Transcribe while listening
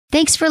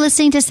Thanks for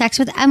listening to Sex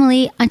with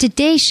Emily. On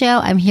today's show,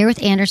 I'm here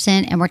with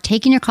Anderson, and we're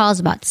taking your calls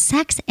about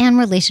sex and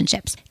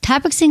relationships.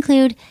 Topics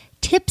include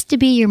tips to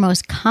be your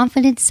most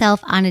confident self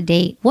on a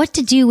date, what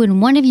to do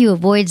when one of you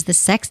avoids the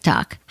sex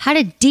talk, how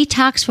to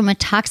detox from a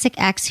toxic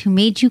ex who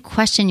made you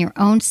question your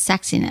own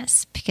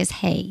sexiness, because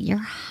hey, you're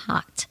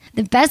hot.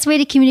 The best way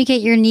to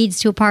communicate your needs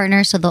to a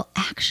partner so they'll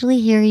actually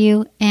hear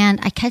you, and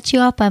I catch you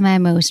up on my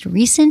most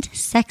recent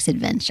sex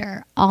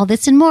adventure. All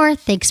this and more.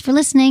 Thanks for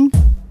listening.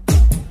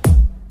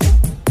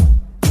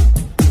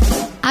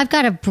 I've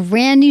got a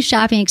brand new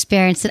shopping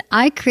experience that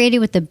I created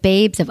with the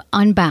babes of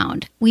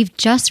Unbound. We've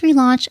just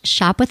relaunched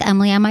Shop with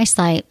Emily on my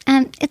site,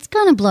 and it's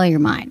going to blow your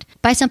mind.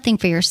 Buy something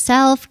for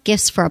yourself,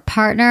 gifts for a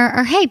partner,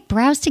 or hey,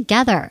 browse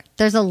together.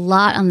 There's a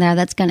lot on there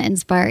that's going to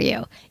inspire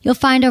you. You'll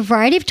find a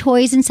variety of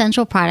toys and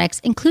sensual products,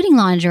 including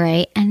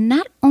lingerie, and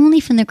not only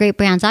from the great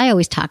brands I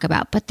always talk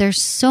about, but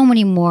there's so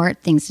many more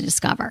things to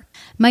discover.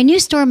 My new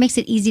store makes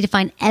it easy to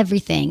find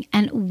everything,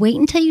 and wait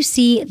until you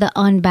see the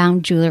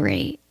Unbound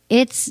jewelry.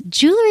 It's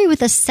jewelry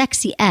with a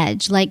sexy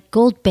edge, like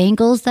gold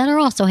bangles that are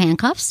also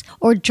handcuffs,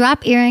 or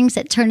drop earrings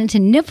that turn into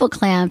nipple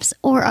clamps,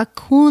 or a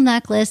cool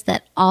necklace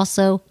that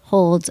also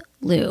holds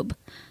lube.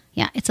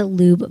 Yeah, it's a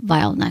lube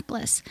vial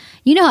necklace.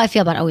 You know how I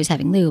feel about always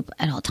having lube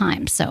at all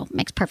times, so it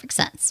makes perfect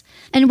sense.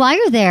 And while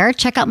you're there,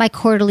 check out my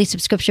quarterly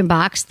subscription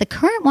box. The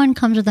current one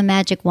comes with a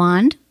magic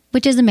wand,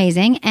 which is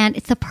amazing, and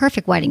it's the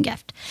perfect wedding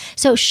gift.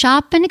 So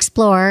shop and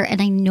explore,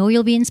 and I know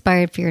you'll be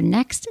inspired for your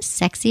next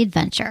sexy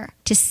adventure.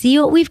 To see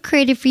what we've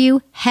created for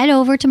you, head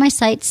over to my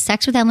site,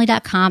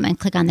 sexwithemily.com, and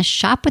click on the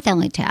Shop with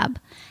Emily tab.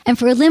 And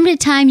for a limited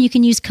time, you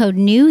can use code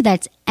NEW,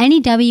 that's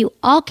NEW,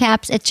 all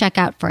caps, at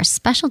checkout for a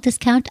special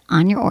discount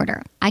on your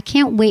order. I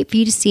can't wait for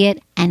you to see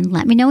it, and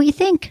let me know what you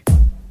think.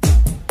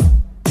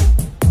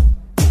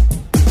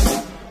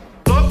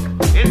 Look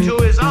into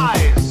his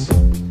eyes.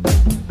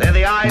 They're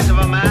the eyes of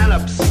a man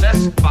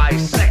obsessed by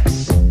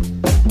sex.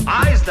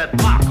 Eyes that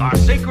mock our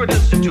sacred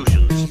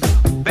institutions.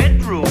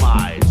 Bedroom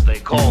eyes, they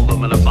call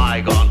them in a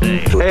bygone day.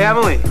 Hey,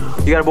 Emily,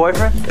 you got a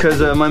boyfriend?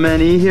 Because my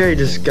man E here, he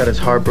just got his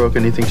heart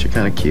broken. He thinks you're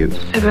kind of cute.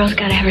 A girl's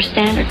got to have her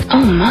standards.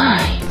 Oh,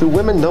 my. Do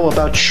women know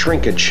about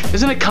shrinkage?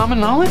 Isn't it common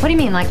knowledge? What do you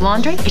mean, like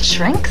laundry? It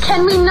shrinks?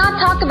 Can we not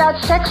talk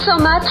about sex so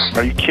much?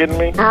 Are you kidding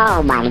me?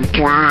 Oh my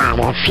God,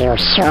 it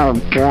feels so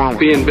good.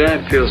 Being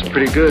bad feels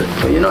pretty good.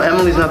 But you know,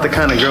 Emily's not the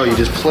kind of girl you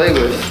just play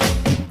with.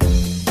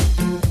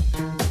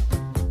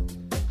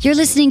 You're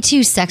listening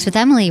to Sex with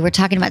Emily. We're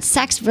talking about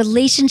sex,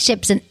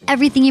 relationships, and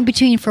everything in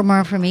between. For more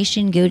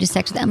information, go to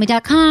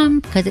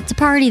sexwithemily.com because it's a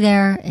party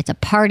there. It's a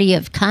party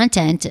of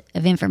content,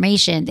 of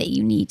information that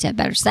you need to have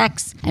better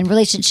sex and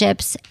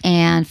relationships.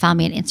 And follow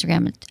me on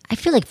Instagram. I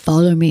feel like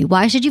follow me.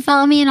 Why should you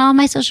follow me on all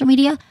my social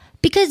media?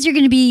 Because you're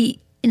going to be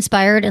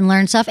inspired and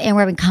learn stuff, and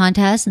we're having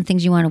contests and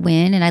things you want to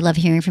win, and I love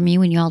hearing from you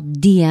when you all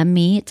DM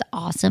me. It's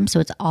awesome. So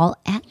it's all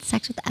at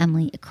Sex with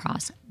Emily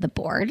across the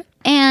board.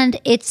 And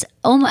it's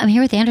I'm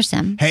here with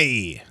Anderson.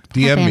 Hey,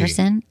 DM me.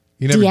 Anderson.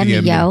 You never DM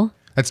me. Yo.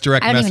 That's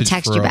direct I don't even message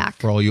text for, you back.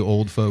 for all you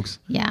old folks.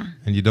 Yeah.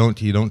 And you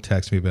don't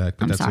text me back,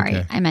 but I'm that's sorry.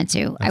 okay. I meant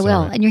to. That's I will.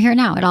 all right. And you're here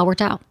now. It all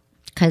worked out.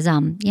 Because,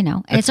 and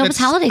it's almost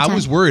holiday time. I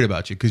was worried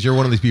about you because you're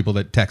one of these people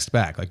that text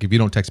back. Like, if you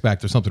don't text back,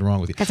 there's something wrong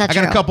with you. That's not I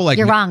got true. a couple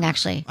You're wrong,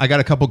 actually. I got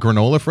a couple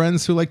granola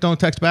friends who don't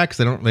text back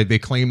because they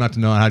claim not to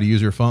know how to use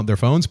their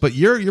phones. But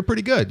you're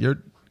pretty good.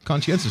 You're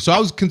conscientious. So I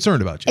was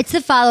concerned about you. It's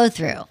the follow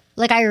through.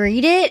 Like, I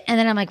read it and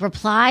then I'm like,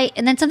 reply,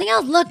 and then something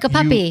else. Look, a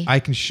puppy. I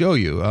can show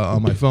you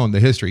on my phone the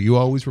history. You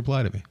always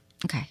reply to me.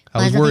 Okay.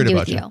 I was worried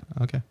about you.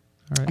 Okay.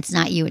 All right. It's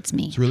not you, it's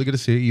me. It's really good to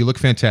see you. You look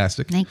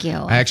fantastic. Thank you.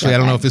 I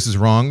don't know if this is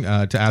wrong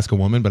to ask a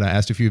woman, but I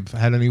asked if you've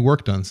had any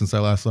work done since I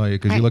last saw you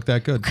because you look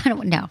that good.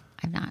 No,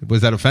 I'm not.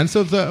 Was that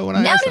offensive when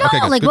I asked? No.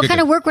 Okay, like, what kind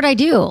of work would I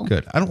do?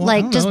 Good. I don't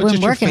just know. when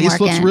Just working. Your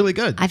face looks really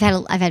good. I've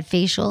had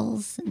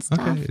facials and stuff.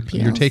 Okay.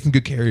 Peels. You're taking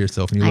good care of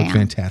yourself, and you look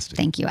fantastic.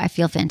 Thank you. I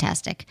feel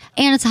fantastic.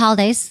 And it's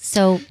holidays,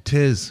 so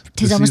Tis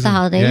almost the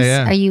holidays.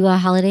 Yeah. Are you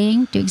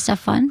holidaying, doing stuff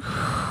fun?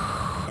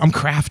 I'm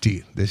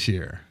crafty this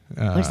year.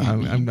 What does that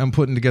mean? I'm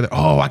putting together.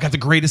 Oh, I got the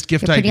greatest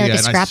gift You're putting idea,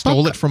 like a and I stole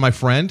scrapbook? it from my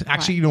friend.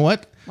 Actually, you know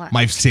what? What?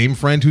 My same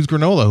friend who's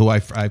granola, who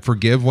I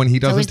forgive when he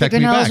doesn't Always the text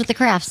me granolas back. with the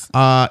crafts.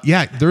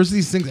 Yeah, there's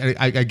these things.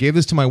 I gave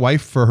this to my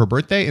wife for her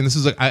birthday, and this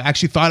is I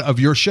actually thought of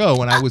your show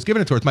when I was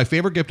giving it to her. It's my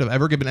favorite gift I've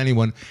ever given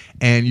anyone,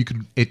 and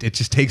it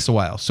just takes a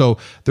while. So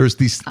there's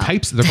these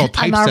types. They're called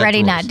typeset I'm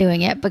already drawers. not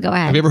doing it, but go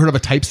ahead. Have you ever heard of a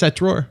typeset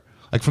drawer?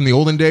 Like from the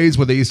olden days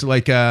where they used to do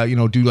like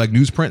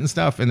newsprint and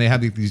stuff, and they have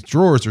these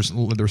drawers.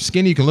 They're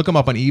skinny. You can look them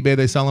up on eBay.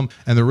 They sell them,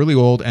 and they're really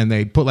old. And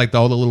they put like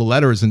all the little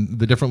letters in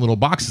the different little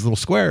boxes, little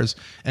squares,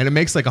 and it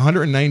makes like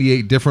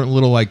 198 different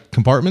little like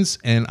compartments.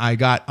 And I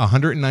got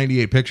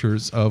 198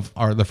 pictures of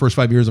the first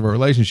 5 years of our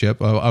relationship,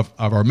 of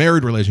our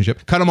married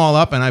relationship. Cut them all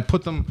up, and I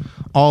put them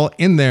all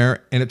in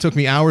there. And it took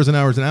me hours and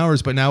hours and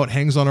hours, but now it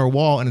hangs on our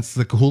wall, and it's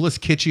the coolest,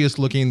 kitschiest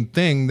looking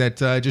thing that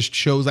just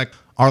shows like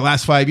our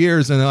last 5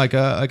 years and like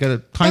a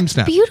time That's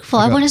snap. Beautiful.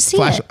 I want to see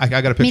it. I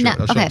got a picture.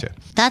 I'll show it to you.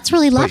 That's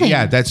really loving.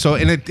 Yeah, that's so,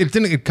 and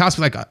it cost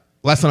me like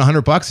less than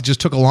 $100. It just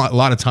took a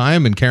lot of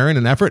time and caring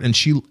and effort, and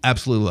she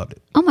absolutely loved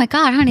it. Oh my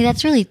God, honey,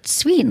 that's really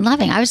sweet and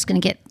loving. I was going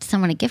to get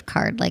someone a gift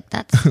card. Like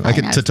that's Like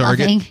fine. it I to was Target?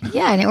 loving-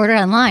 Yeah, and order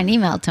online,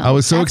 email it to them. I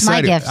was so That's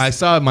excited. My gift. I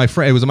saw my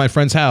friend. It was at my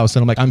friend's house,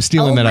 and I'm like, I'm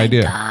stealing that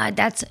idea. Oh my God,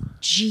 that's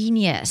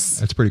genius.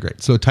 That's pretty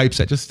great. So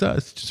typeset, just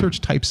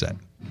search typeset.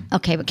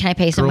 Okay, but can I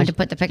pay someone Girls- to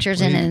put the pictures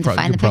Well, in you and could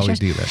find the probably pictures?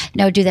 do that.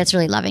 No, dude, that's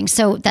really loving.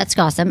 So that's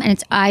awesome.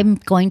 And I'm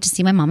going to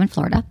see my mom in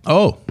Florida.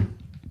 Oh,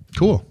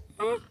 cool.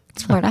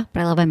 It's Florida,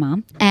 but I love my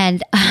mom.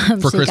 And For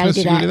so you gotta Christmas,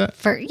 you do that?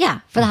 for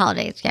the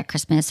holidays. Yeah,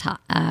 Christmas,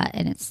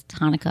 and it's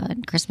Hanukkah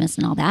and Christmas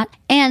and all that.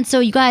 And so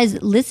you guys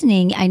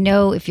listening, I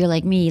know if you're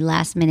like me,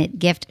 last minute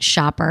gift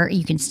shopper,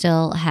 you can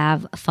still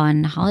have a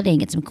fun holiday and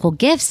get some cool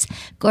gifts.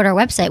 Go to our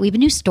website. We have a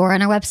new store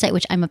on our website,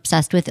 which I'm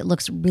obsessed with. It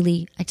looks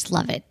really, I just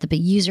love it. The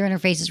big user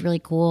interface is really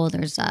cool.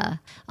 There's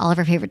all of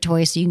our favorite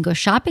toys. So you can go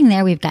shopping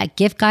there. We've got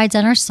gift guides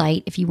on our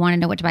site if you want to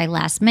know what to buy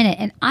last minute.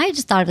 And I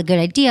just thought of a good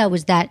idea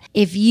was that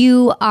if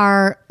you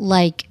are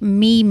like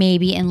me,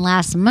 maybe in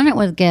last minute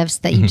with gifts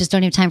that you just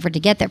don't have time for it to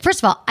get there. First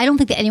of all, I don't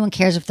think that anyone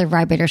cares if their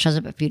vibrator shows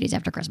up a few days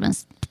after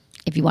Christmas.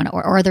 If you want to,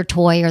 or their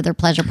toy or their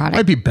pleasure product.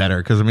 Might be better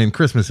because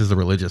Christmas is a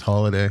religious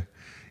holiday.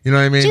 You know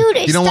what I mean? Dude,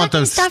 it's you don't want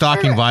the stocking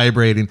stocking stuffer.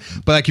 vibrating.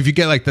 But like if you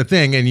get like the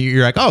thing and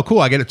you're like, oh,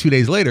 cool, I get it 2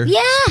 days later. Yeah.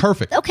 It's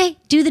perfect. Okay.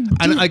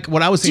 And like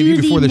what I was saying do to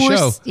you before the more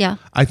show, yeah.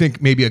 I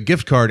think maybe a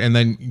gift card, and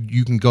then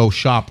you can go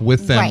shop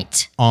with them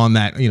Right. on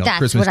that, That's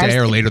Christmas what I was Day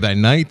or thinking. later that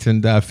night,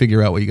 and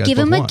figure out what you guys Give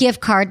both them a want.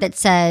 gift card that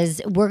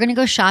says, we're going to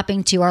go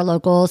shopping to our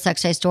local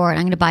sex toy store and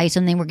I'm going to buy you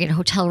something. We're going to get a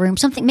hotel room,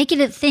 something. Make it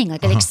a thing,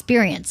 like an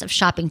experience of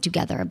shopping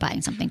together and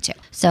buying something too.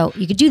 So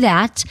you could do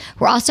that.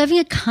 We're also having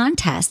a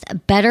contest,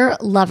 Better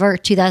Lover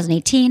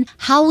 2018.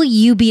 How will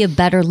you be a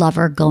better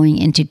lover going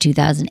into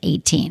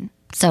 2018?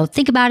 So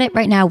think about it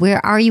right now.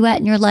 Where are you at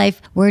in your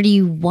life? Where do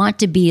you want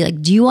to be?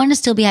 Like, do you want to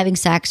still be having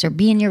sex or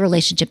be in your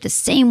relationship the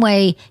same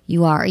way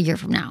you are a year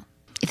from now?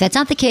 If that's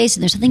not the case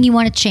and there's something you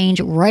want to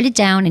change, write it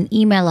down and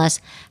email us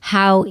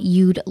how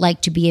you'd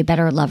like to be a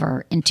better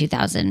lover in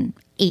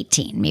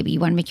 2018. Maybe you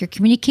want to make your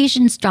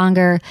communication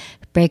stronger,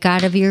 break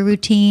out of your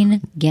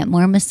routine, get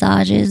more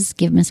massages,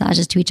 give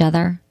massages to each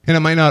other. And it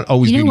might not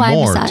always You know be why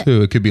more massage-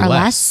 too. It could be or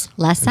less.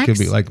 less It sex? could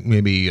be like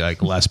maybe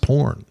like less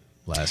porn,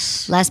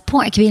 less. Less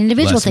porn. It could be an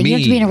individual Less thing. You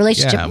have to be in a me.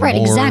 relationship. Yeah, right,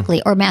 more-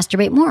 exactly. Or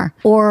masturbate more.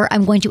 Or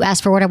I'm going to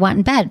ask for what I want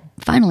in bed,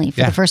 finally,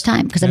 for Yeah. the first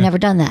time, because I've never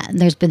done that. And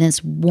there's been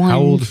this one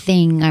old-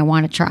 thing I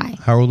want to try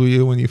How old were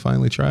you when you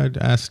finally tried?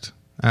 Asked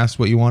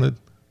what you wanted.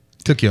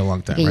 Took you a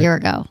long time, a right? year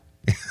ago.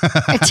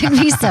 It took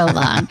me so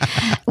long.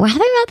 Well, how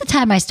about the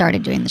time I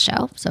started doing the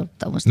show? So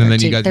almost 13, And then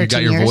you got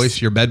 13 your years.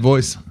 voice, your bed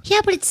voice.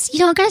 Yeah, but it's,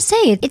 I gotta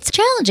say, it's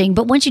challenging.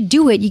 But once you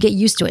do it, you get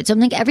used to it. So I'm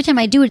like, every time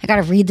I do it, I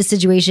gotta read the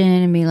situation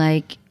and be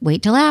like,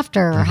 wait till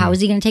after, or how is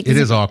he gonna take this?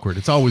 It is awkward.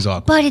 It's always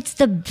awkward. But it's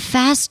the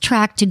fast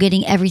track to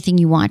getting everything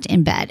you want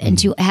in bed and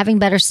to having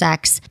better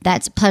sex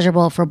that's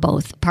pleasurable for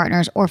both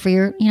partners or for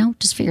your,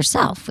 just for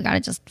yourself. We got to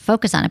just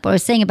focus on it. But I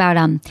was saying about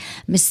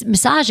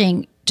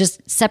massaging,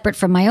 just separate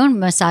from my own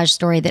massage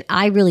story, that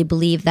I really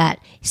believe that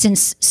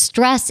since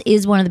stress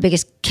is one of the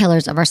biggest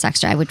killers of our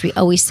sex drive, which we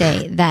always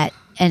say that,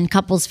 and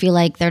couples feel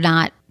like they're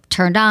not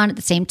turned on at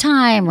the same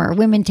time, or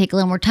women take a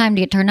little more time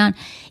to get turned on.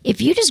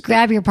 If you just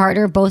grab your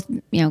partner, both,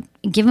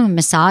 give them a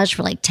massage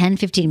for like 10,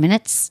 15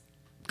 minutes,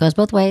 goes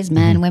both ways,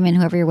 men, women,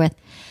 whoever you're with,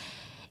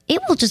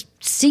 it will just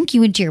sink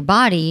you into your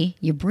body,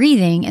 your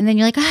breathing, and then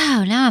you're like,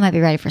 oh, now I might be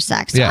ready for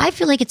sex. So Yeah. I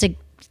feel like it's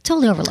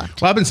totally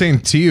overlooked. Well, I've been saying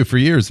to you for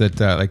years that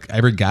like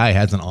every guy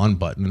has an on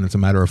button, and it's a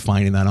matter of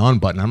finding that on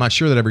button. I'm not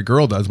sure that every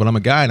girl does, but I'm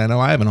a guy and I know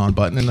I have an on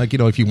button. And like,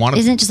 if you want to,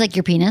 Isn't it just like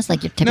your penis,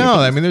 like your tip? of your no,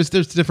 penis? I mean, there's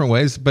different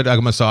ways, but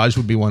a massage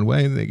would be one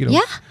way. And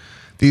Yeah.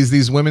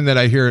 These women that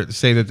I hear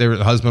say that their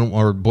husband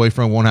or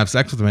boyfriend won't have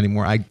sex with them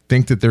anymore, I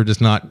think that they're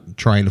just not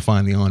trying to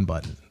find the on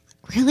button.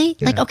 Really?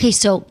 Like, okay,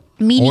 so Or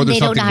meaning there's they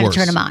don't know how something to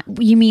turn worse. them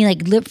on. You mean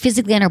like live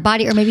physically on her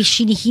body, or maybe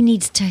he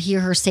needs to hear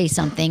her say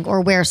something or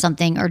wear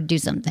something or do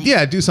something.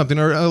 Yeah, do something.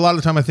 Or a lot of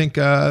the time, I think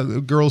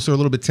girls are a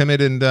little bit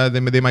timid, and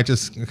they might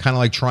just kind of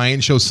like try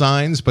and show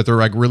signs, but they're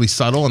like really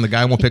subtle, and the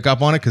guy won't pick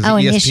up on it because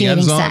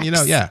Initiating ESPN's on.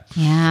 sex. Yeah.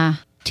 Yeah.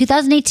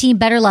 2018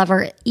 Better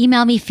Lover.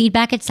 Email me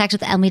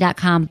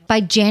feedback@sexwithemily.com.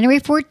 By January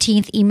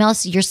 14th, email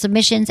us your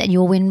submissions and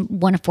you'll win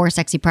one of 4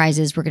 sexy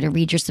prizes. We're going to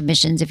read your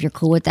submissions if you're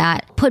cool with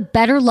that. Put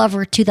Better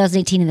Lover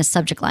 2018 in the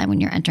subject line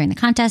when you're entering the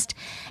contest.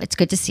 It's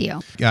good to see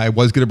you. Yeah, I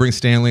was going to bring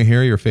Stanley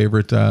here, your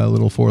favorite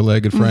little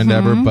 4-legged friend Mm-hmm.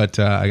 ever, but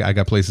I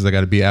got places I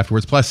got to be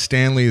afterwards. Plus,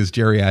 Stanley is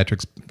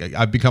geriatrics.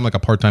 I've become like a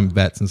part-time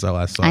vet since I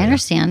last saw I him.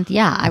 understand.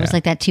 Yeah, I was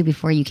like that too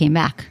before you came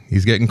back.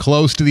 He's getting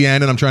close to the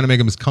end, and I'm trying to make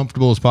him as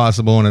comfortable as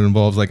possible, and it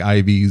involves like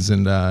IV babies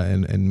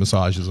and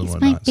massages and It's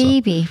whatnot. my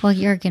baby. Well,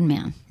 you're a good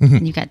man.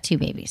 And you've got 2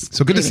 babies.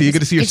 So good to see you. Good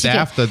to see your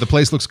staff. The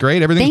place looks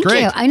great. Everything's Thank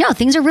great. you. I know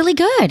things are really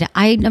good.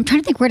 I'm trying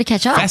to think where to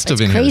catch up. Festive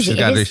it's in here.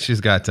 crazy.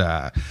 She's got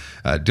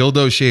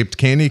dildo-shaped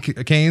candy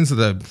canes at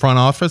the front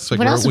office. Like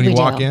What else when would you we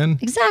walk do? in.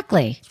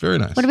 Exactly. It's very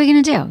nice. What are we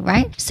going to do,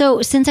 right?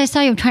 So since I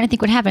saw you, I'm trying to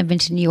think what happened. I've been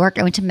to New York.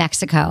 I went to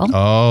Mexico.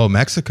 Oh,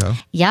 Mexico.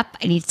 Yep.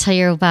 I need to tell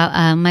you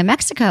about my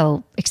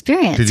Mexico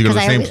experience. Did you go to the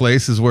 'cause same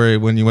place as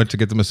when you went to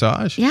get the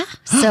massage? Yeah.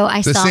 So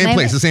I The saw same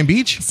place, the same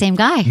beach? Same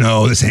guy.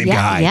 No, the same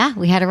guy. Yeah.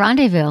 We had a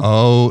rendezvous.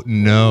 Oh,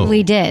 no.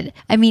 We did.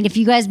 I mean, if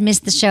you guys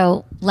missed the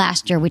show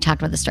last year, we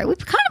talked about the story. We've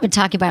kind of been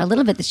talking about it a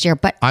little bit this year,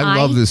 but I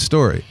love this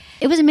story.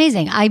 It was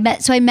amazing. I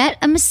met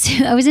a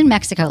masseuse. I was in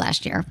Mexico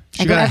last year.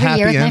 I go got a every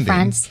year happy with ending. my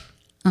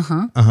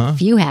friends.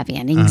 Few happy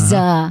endings.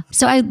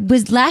 So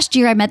last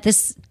year I met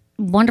this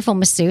wonderful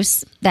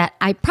masseuse that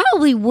I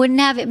probably wouldn't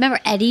have. Remember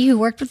Eddie who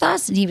worked with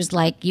us, and he was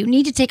like, "You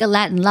need to take a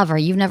Latin lover.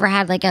 You've never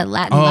had like a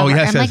Latin lover."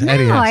 yes, I'm like, yes, "No."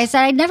 Eddie, yes. I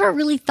said, "I never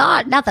really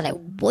thought. Not that I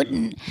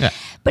wouldn't." Yeah.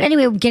 But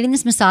anyway, we're getting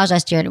this massage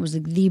last year, and it was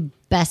like the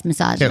best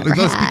massage Yeah, I've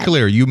ever let's had. be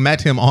clear. You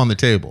met him on the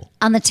table.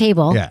 On the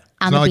table. Yeah.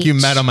 It's On not the like you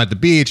beach. met him at the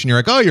beach and you're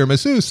like, oh, you're a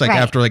masseuse, like Right.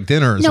 after like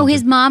dinner or No, something.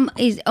 his mom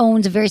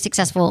owns a very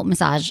successful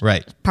massage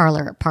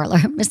parlor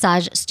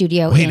massage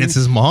studio. Wait, it's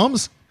his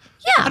mom's?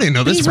 Yeah, I didn't know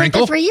but this, he's worked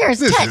there Wrinkle. for years.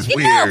 This Ted, is you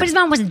weird. know, but his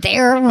mom wasn't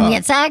there when we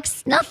had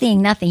sex.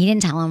 Nothing. He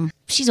didn't tell him.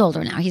 She's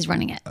older now. He's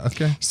running it.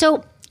 Okay.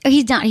 So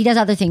he's not. He does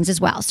other things as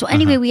well. So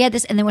anyway, we had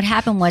this, and then what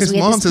happened was His we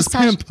had mom's this his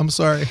massage. pimp. I'm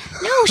sorry.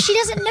 No, she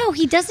doesn't know.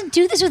 He doesn't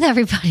do this with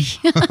everybody.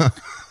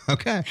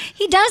 Okay.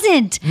 He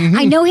doesn't.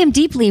 I know him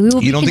deeply. We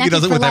will. You be don't think he connected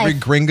does it for with every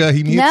life. gringa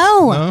he meets?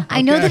 No,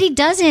 I know Okay. that he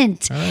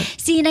doesn't.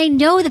 See, and I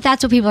know that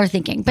that's what people are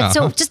thinking. But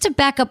so Uh-huh. just to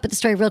back up with the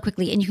story real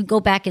quickly, and you can go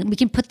back and we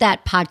can put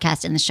that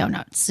podcast in the show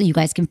notes so you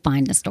guys can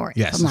find the story.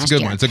 Yes, from it's a last good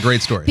year. one. It's a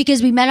great story.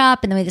 Because we met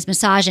up and then we had this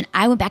massage, and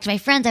I went back to my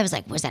friends. I was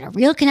like, was that a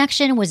real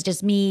connection? Was it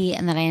just me?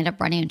 And then I ended up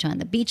running into him on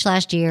the beach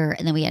last year,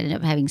 and then we ended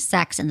up having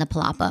sex in the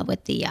palapa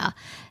with the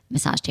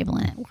massage table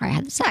in it where I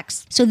had the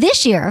sex. So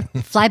this year,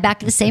 fly back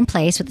to the same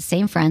place with the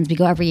same friends. We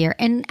go every year.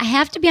 And I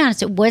have to be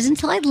honest, it wasn't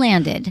until I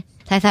landed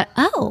that I thought,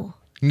 oh,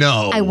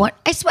 No.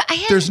 I swear, I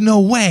had. There's no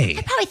way.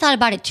 I probably thought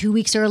about it 2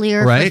 weeks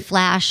earlier. Right? For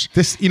Flash.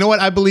 This, you know what?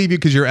 I believe you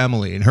because you're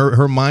Emily, and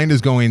her mind is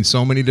going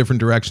so many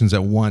different directions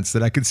at once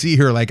that I could see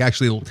her like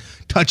actually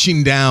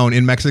touching down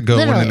in Mexico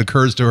when Literally. it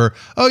occurs to her.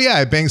 Oh yeah,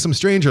 I banged some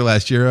stranger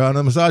last year on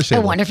a massage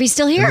table. I wonder if he's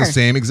still in here. the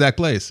same exact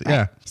place.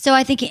 Yeah. So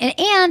I think,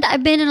 and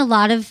I've been in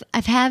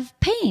I've had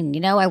pain. You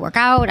know, I work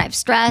out, I have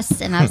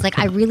stress, and I was like,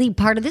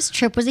 part of this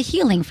trip was a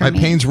healing for My me.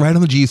 pain's right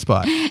on the G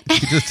spot. You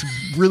just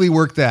really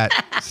work that.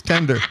 It's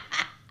tender.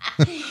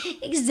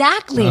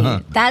 Exactly.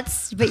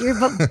 That's, but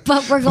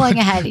we're going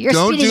ahead. You're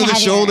Don't speeding do the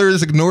ahead here.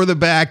 shoulders, ignore the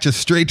back, just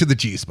straight to the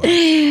G spot.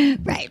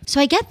 Right. So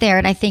I get there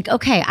and I think,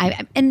 okay,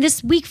 and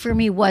this week for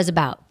me was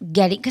about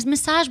because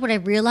massage, what I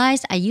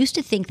realized, I used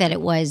to think that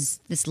it was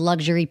this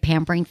luxury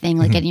pampering thing,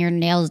 like getting your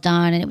nails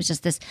done, and it was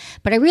just this,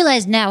 but I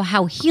realize now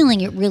how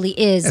healing it really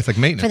is. It's like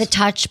maintenance. For the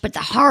touch, but the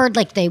hard,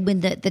 like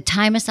when the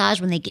Thai massage,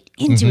 when they get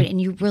into it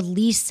and you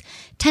release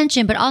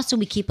tension, but also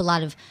we keep a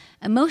lot of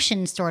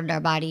emotions stored in our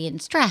body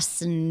and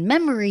stress and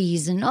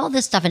memories and all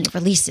this stuff, and it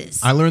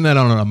releases. I learned that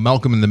on a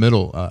Malcolm in the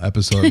Middle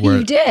episode where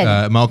You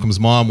did? Malcolm's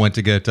mom went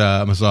to get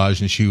a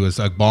massage and she was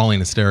bawling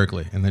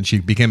hysterically, and then she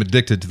became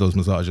addicted to those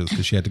massages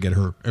because she had to get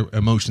her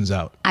emotions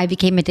out. I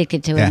became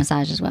addicted to a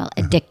massage as well.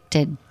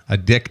 Addicted.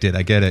 Addicted,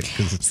 I get it.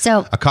 Because it's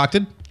So- a cocked?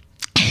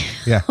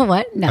 Yeah.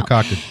 What? No. A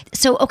cocked.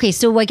 So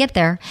I get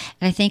there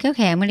and I think,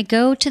 okay, I'm going to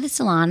go to the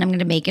salon. I'm going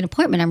to make an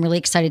appointment. I'm really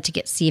excited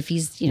to see if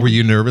he's, Were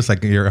you nervous?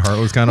 Like your heart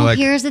was kind of Well, like.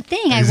 here's the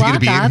thing. I is he gonna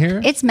walk be in up.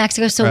 here? It's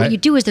Mexico. So Right. what you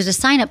do is there's a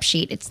sign-up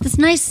sheet. It's this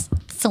nice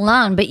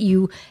salon, but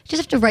you just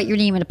have to write your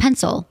name in a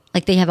pencil.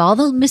 Like they have all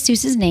the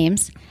masseuses'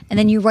 names, and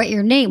then you write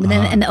your name, and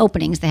then and the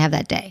openings they have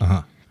that day.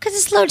 Because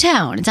it's slow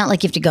town. It's not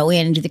like you have to go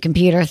in and do the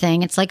computer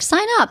thing. It's like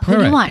sign up. Who do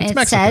Right. you want? It's And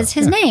it Mexico. says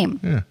his Yeah. name.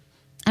 Yeah. I don't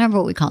remember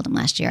what we called him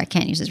last year. I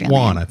can't use his real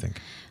Juan, name. I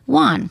think.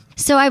 Juan.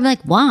 So I'm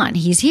like, Juan,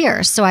 he's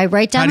here. So I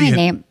write How down do my you-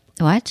 name.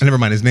 What? Never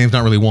mind. His name's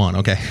not really Juan.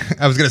 Okay.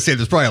 I was going to say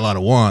there's probably a lot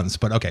of Juans,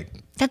 but okay.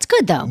 That's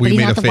good though, We but he's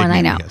made not a the fake one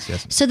I name, know.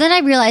 yes. So then I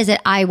realized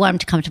that I want him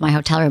to come to my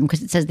hotel room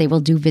because it says they will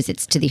do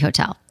visits to the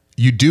hotel.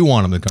 You do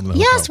want him to come to the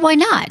Yes, hotel. why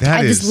not? That I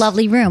have this is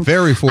lovely room.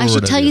 very forward I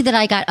should tell of you. you that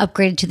I got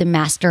upgraded to the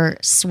master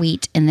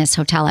suite in this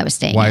hotel I was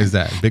staying Why in. is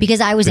that? Big-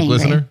 Because I was big angry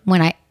listener?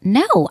 when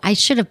I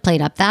should have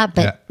played up that,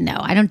 but Yeah. no,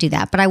 I don't do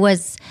that. But I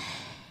was,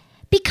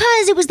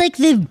 because it was like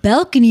the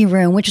balcony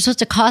room, which was supposed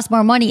to cost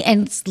more money,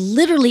 and it's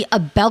literally a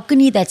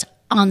balcony that's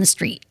on the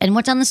street. And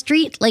what's on the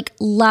street? Like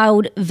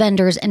loud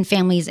vendors and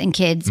families and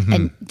kids.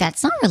 And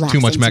that's not relaxing.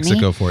 Too much to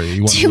Mexico me. for you.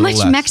 You want a Too little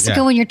much less. Mexico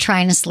Yeah. when you're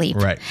trying to sleep.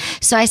 Right.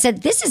 So I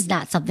said, this is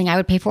not something I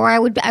would pay for. I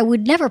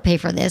would never pay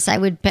for this. I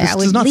would This I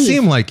would does not leave.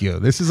 seem like you.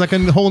 This is like a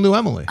whole new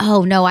Emily.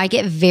 Oh no, I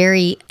get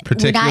very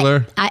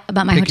Particular?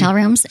 about my Picky? hotel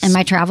rooms and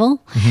my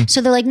travel.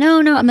 So they're like,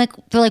 no.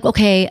 They're like,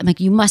 okay. I'm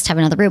like, you must have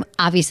another room.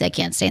 Obviously, I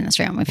can't stay in this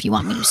room if you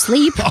want me to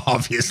sleep.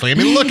 Obviously. I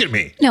mean, look at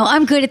me. No,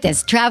 I'm good at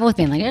this. Travel with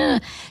me. I'm like,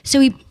 ugh. So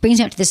he brings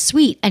me up to this suite.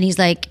 sweet. And he's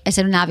like, I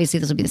said, and obviously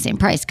this will be the same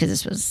price because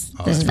this is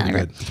pretty not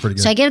good. That's pretty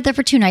good. So I get up there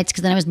for 2 nights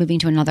because then I was moving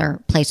to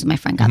another place when my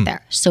friend got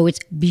there. So it's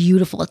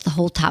beautiful. It's the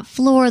whole top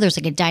floor. There's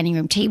like a dining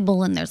room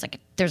table and there's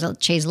a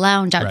chaise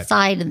lounge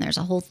outside and there's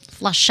a whole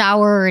flush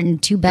shower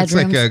and 2 It's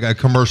bedrooms. like a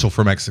commercial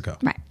for Mexico.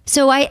 Right.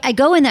 So I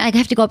go in there. I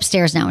have to go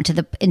upstairs now into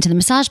the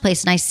massage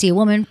place, and I see a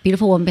woman,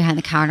 beautiful woman behind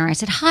the counter. I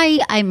said,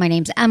 "Hi, my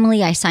name's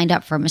Emily. I signed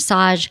up for a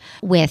massage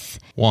with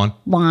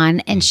Juan."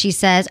 And she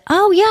says,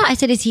 "Oh yeah." I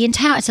said, "Is he in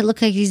town?" I said,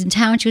 "Look like he's in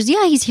town." She goes,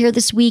 "Yeah, he's here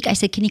this week." I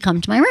said, "Can you come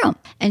to my room?"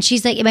 And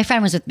she's like, my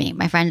friend was with me,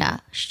 my friend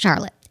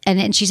Charlotte.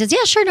 And she says,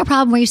 "Yeah, sure, no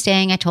problem. Where are you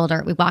staying?" I told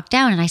her. We walked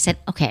down and I said,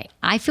 "Okay,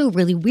 I feel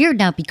really weird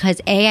now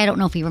because A, I don't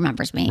know if he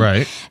remembers me.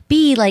 Right.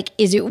 B, like,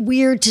 is it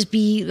weird to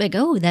be like,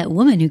 oh, that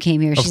woman who came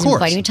here, she's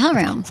inviting me to her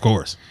room." Of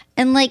course.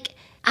 And like,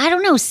 I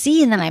don't know,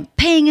 see, and then I'm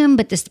paying him,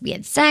 but we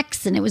had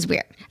sex and it was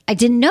weird. I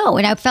didn't know.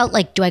 And I felt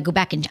like, do I go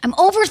back and I'm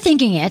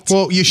overthinking it.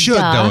 Well, you should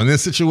though. In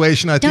this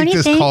situation, I think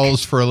this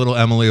calls for a little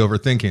Emily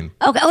overthinking.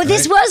 Okay. Oh,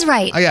 this was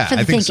right. Yeah, for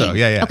the I think thinking. so.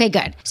 Yeah. Okay,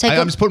 good. So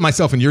I'm just putting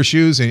myself in your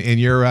shoes and in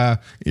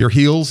your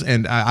heels,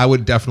 and I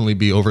would definitely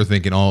be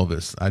overthinking all of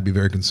this. I'd be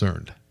very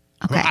concerned.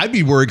 Okay. Well, I'd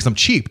be worried because I'm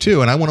cheap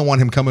too, and I wouldn't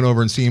want him coming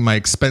over and seeing my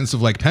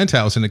expensive like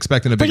penthouse and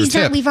expecting a bigger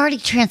tip. But we've already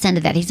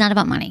transcended that. He's not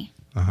about money.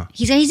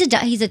 He's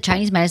a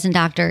Chinese medicine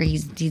doctor.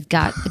 He's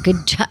got a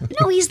good job.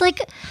 No,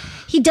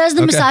 he does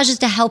the massages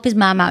to help his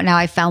mom out now.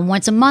 I found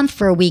once a month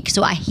for a week,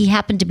 so he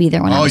happened to be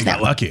there when I was there. Oh,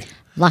 you got lucky.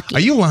 Lucky. Are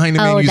you lying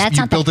to me? That's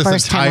you not built the this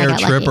first time I entire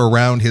got trip lucky.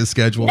 around his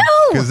schedule? No,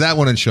 because that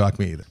wouldn't shock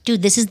me either.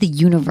 Dude, this is the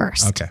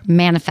universe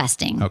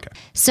manifesting. Okay.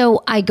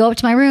 So I go up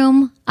to my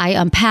room, I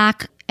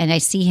unpack, and I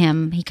see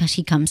him. He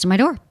comes to my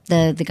door.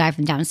 The guy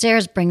from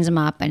downstairs brings him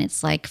up, and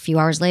it's like a few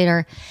hours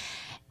later.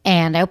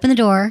 And I open the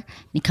door, and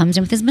he comes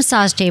in with his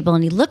massage table,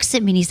 and he looks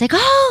at me, and he's like,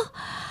 "Oh,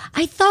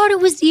 I thought it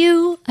was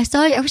you. I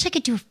saw you. I wish I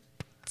could do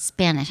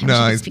Spanish."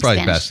 No, it's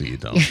probably best that you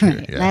don't.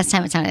 Right. Yeah. Last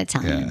time it sounded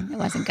Italian. Yeah. It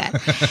wasn't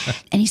good.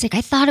 And he's like,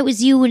 "I thought it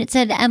was you when it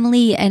said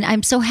Emily, and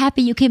I'm so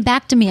happy you came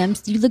back to me.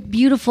 You look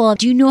beautiful.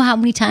 Do you know how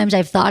many times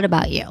I've thought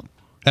about you?"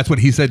 That's what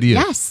he said to you?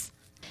 Yes.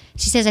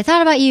 She says, "I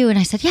thought about you." And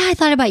I said, "Yeah, I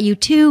thought about you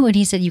too." And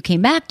he said, "You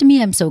came back to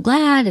me. I'm so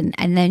glad."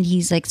 And then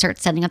he's like,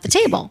 starts setting up the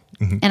table.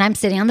 And I'm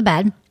sitting on the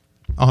bed.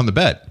 On the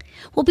bed?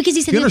 Well, because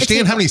he said, do you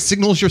understand how many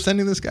signals you're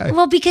sending this guy?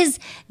 Well, because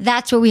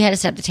that's where we had to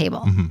set up the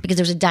table. Because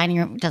there was a dining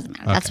room. It doesn't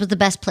matter. Okay. That's was the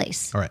best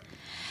place. All right.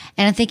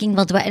 And I'm thinking,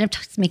 well, do I end up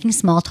making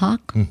small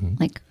talk?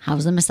 Like,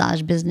 how's the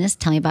massage business?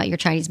 Tell me about your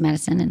Chinese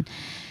medicine. And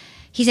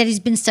he said he's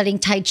been studying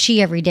Tai Chi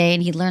every day,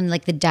 and he learned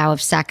like the Tao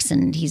of sex,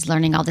 and he's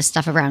learning all this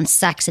stuff around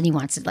sex, and he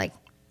wants to like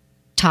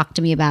talk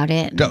to me about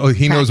it. Oh,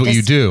 he knows what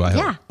you do. I hope.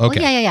 Yeah. Okay.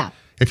 Well, yeah.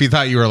 If he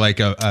thought you were like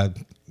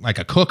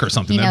a cook or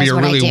something, that'd be a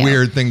really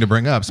weird thing to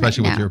bring up,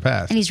 especially with your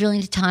past. And he's really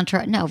into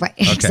tantra. No, right?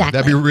 Okay. Exactly.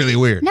 That'd be really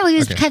weird. No, he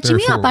was catching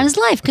me up on his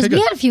life because we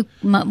had a few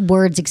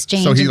words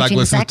exchanged. So he like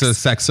listens to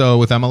Sexo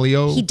with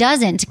Emilio? He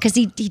doesn't, because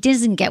he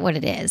doesn't get what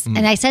it is.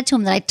 And I said to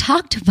him that I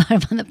talked about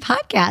him on the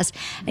podcast,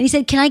 and he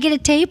said, "Can I get a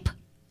tape?"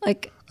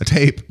 Like a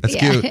tape. That's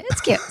cute. It's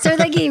cute. So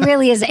like he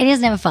really is, and he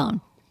doesn't have a phone.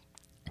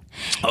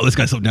 Oh, this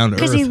guy's so down to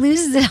earth. Because he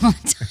loses it all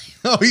the time.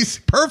 Oh, he's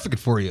perfect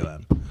for you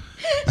then.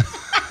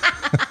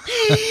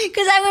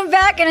 Because I went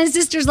back and his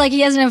sister's like, he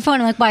doesn't have a phone.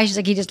 I'm like, why? She's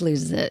like, he just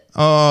loses it.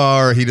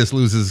 Or he just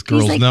loses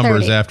girls' like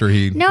numbers 30. after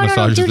he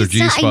massages dude, their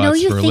G-spots I know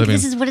you for a think living.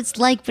 this is what it's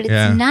like, but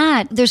it's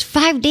not. There's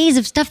 5 days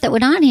of stuff that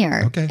went on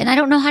here. Okay. And I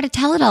don't know how to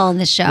tell it all in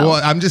this show.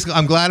 Well,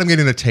 I'm glad I'm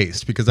getting a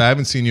taste because I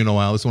haven't seen you in a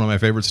while. This is one of my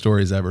favorite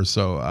stories ever.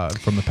 So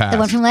from the past. The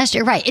one from last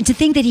year. Right. And to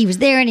think that he was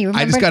there and he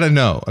remembered. I just got to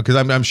know because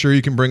I'm sure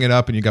you can bring it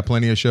up and you got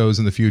plenty of shows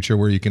in the future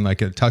where you can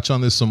like touch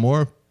on this some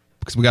more.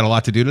 Because we got a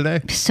lot to do today.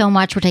 So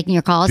much. We're taking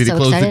your calls. Did he so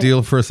close excited. the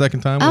deal for a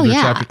second time? Oh,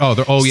 yeah.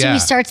 So he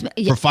starts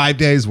for 5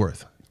 days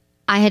worth.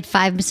 I had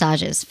 5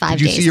 massages, 5 days.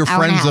 Did you see your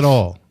friends at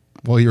all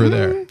while you were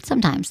there?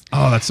 Sometimes.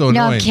 Oh, that's so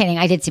annoying. No, I'm kidding.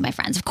 I did see my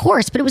friends, of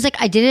course. But it was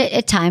like I did it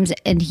at times,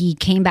 and he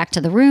came back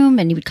to the room,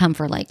 and he would come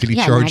for like. Did he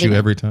charge you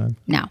every time?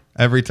 No.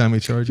 Every time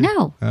he charged you?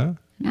 No. Huh?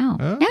 No.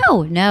 Huh?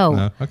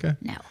 No. Okay.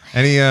 No.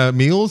 Any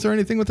meals or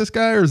anything with this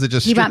guy, or is it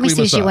just he brought me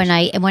strictly sushi massage? one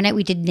night, and one night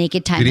we did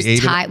naked Tai. Did he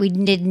eat it? We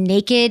did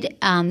naked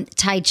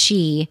Tai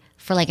Chi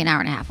for like an hour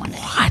and a half one day.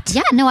 What?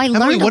 Yeah. No, I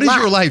learned Emily, what a lot.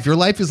 is your life? Your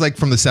life is like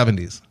from the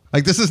 70s.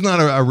 Like this is not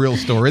a real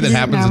story that Is it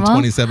happens in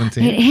normal?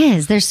 2017. It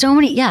is. There's so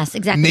many. Yes,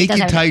 exactly. It does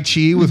Naked Tai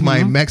Chi with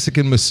my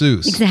Mexican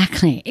masseuse.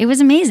 Exactly. It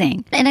was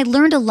amazing. And I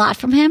learned a lot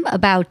from him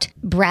about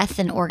breath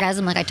and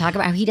orgasm. Like I talk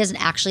about how he doesn't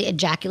actually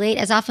ejaculate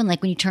as often.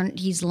 Like when you turn,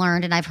 he's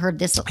learned, and I've heard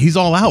this. He's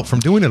all out from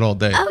doing it all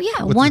day. Oh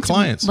yeah. With his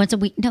clients. Once a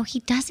week. No,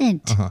 he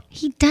doesn't.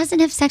 He doesn't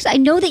have sex. I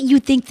know that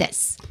you think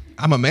this.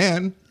 I'm a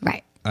man.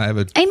 Right. I have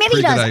a I mean, maybe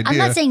he pretty does. good idea. I'm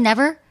not saying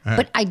never,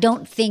 but I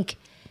don't think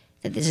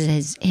that this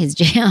is his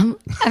jam.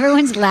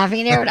 Everyone's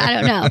laughing there, but I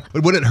don't know.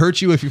 But would it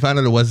hurt you if you found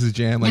out it was his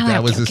jam? Like No,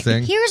 that was okay, his okay.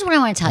 thing? Here's what I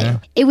want to tell you.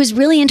 It was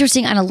really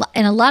interesting on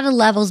a lot of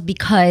levels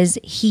because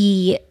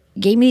he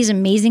gave me these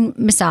amazing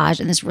massage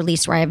and this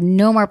release where I have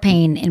no more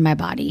pain in my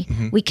body.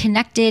 We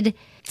connected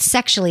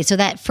sexually. So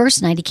that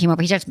first night he came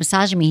over, he starts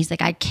massaging me. He's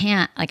like, I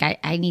can't, like,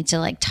 I need to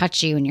like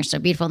touch you and you're so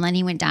beautiful. And then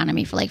he went down on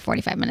me for like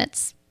 45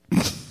 minutes.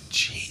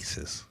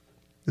 Jesus.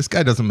 This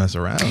guy doesn't mess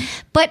around.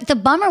 But the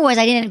bummer was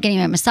I didn't end up getting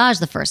my massage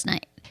the first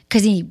night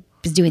because he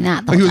was doing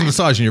that the He whole was time.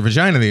 massaging your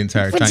vagina the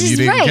entire Which time. is You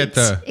didn't right. get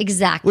the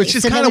Exactly. Which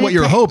is So kind then of we what you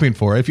were picked- hoping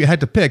for if you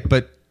had to pick,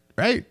 but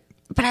right?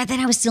 But then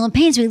I was still in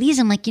pain. So he leaves.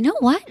 I'm like, you know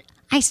what?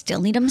 I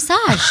still need a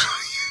massage.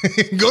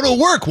 Go to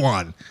work,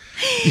 Juan.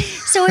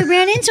 So I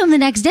ran into him the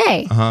next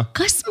day.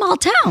 Got small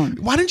town.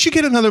 Why didn't you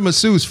get another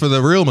masseuse for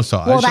the real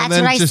massage? Well, and that's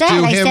then what I just said.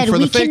 do I him said, for we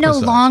the fake can no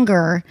massage?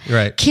 longer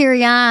Right.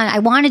 carry on. I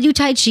want to do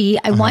Tai Chi.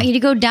 I want you to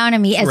go down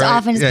on me as Right.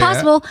 often as Yeah,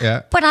 possible.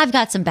 yeah. But I've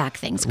got some back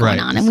things going Right.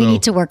 on, and we So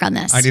need to work on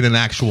this. I need an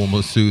actual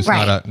masseuse,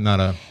 Right. not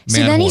a man So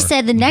then he whore.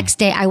 said the next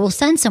day, I will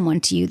send someone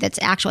to you that's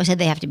actual. I said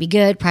they have to be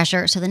good,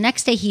 pressure. So the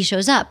next day he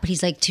shows up, but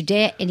he's like,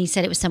 today, and he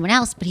said it was someone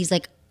else, but he's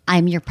like,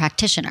 I'm your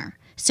practitioner.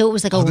 So it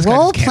was like a this guy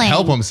role just can't playing.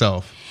 help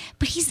himself.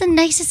 But he's the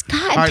nicest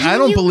guy. All right, I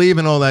don't believe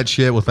in all that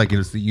shit with like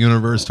it's the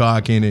universe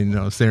talking and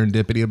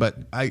serendipity, but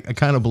I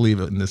kind of believe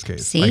it in this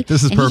case. See, Like,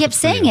 this is and he perfect kept for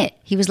saying you. it.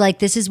 He was like,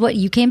 "This is what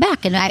you came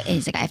back," and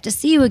he's like, "I have to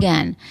see you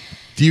again."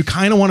 Do you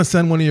kind of want to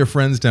send one of your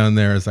friends down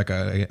there as like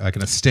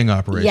a sting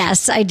operation?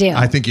 Yes, I do.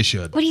 I think you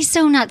should. But he's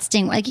so not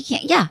Sting. Like you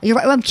can't. Yeah, you're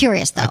right. I'm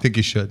curious though. I think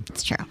you should.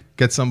 it's true.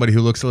 Get somebody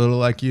who looks a little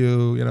like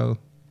you.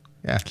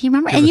 Yeah. Can you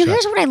remember? Give And it a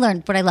here's shot. what I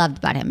learned. What I loved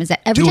about him is that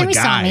every Do a time he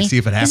saw guy. me, See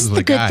if it happens this is with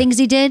the a good guy. things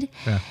he did.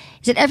 Yeah.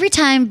 Is that every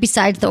time,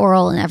 besides the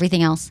oral and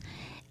everything else,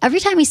 every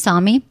time he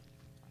saw me,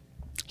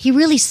 he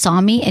really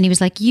saw me, and he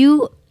was like,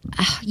 "You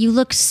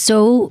look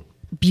so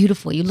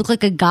beautiful. You look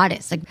like a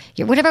goddess. Like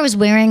whatever I was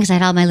wearing, because I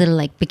had all my little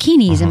like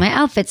bikinis and my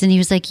outfits." And he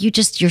was like, "You're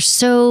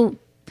so."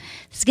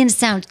 This is going to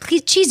sound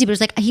cheesy, but it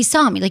was like he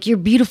saw me. Like you're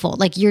beautiful.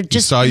 Like you're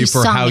just. saw you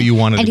for how me. you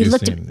wanted and to he be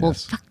looked seen, at. Well,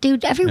 yes. fuck,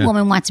 dude. Every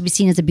woman wants to be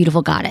seen as a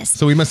beautiful goddess.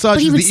 So he massages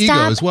But he would the ego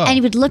stop as well. and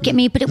he would look at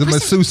me. But it The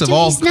wasn't. masseuse of dude,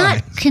 all he's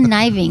not kinds.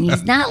 conniving.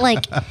 He's not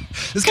like.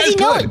 This 'cause guy's you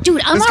know, good.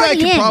 dude. I'm This guy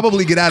already could in.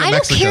 probably get out of I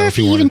Mexico don't care if if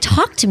he he even wanted.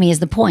 talked to me. Is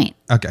the point.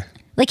 Okay.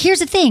 Like, here's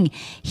the thing.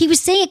 He was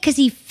saying it because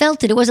he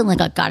felt it. It wasn't like,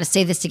 I got to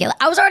say this together.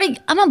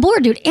 I'm on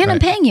board, dude, and I'm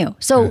Right. paying you.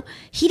 So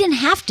he didn't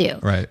have to.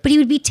 Right. But he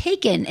would be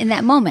taken in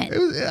that moment.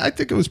 I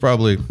think it was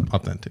probably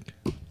authentic.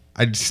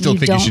 I still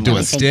think you don't should do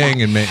really a think sting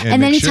that. and make.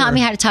 And then he sure. taught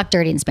me how to talk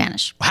dirty in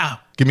Spanish. Wow.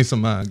 Give me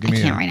some. Give I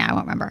me can't right now. I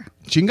won't remember.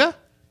 Chinga?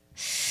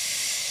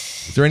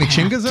 Is there any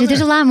chingas in Dude, there's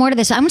there? a lot more to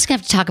this. I'm just going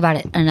to have to talk about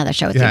it on another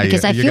show with Yeah, you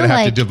because I you're feel gonna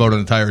have like to devote an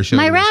entire show.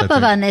 my to this, I wrap up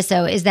think. on this,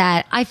 though, is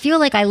that I feel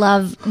like I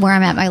love where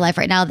I'm at in my life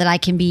right now, that I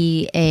can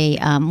be a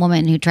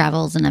woman who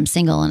travels and I'm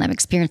single and I'm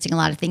experiencing a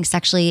lot of things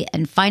sexually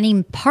and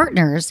finding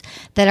partners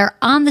that are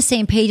on the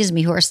same page as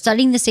me, who are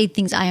studying the same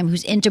things I am,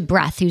 who's into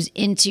breath, who's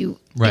into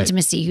Right.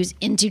 intimacy, who's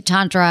into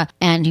tantra,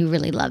 and who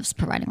really loves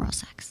providing oral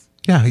sex.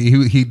 Yeah,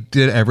 he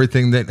did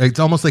everything that. It's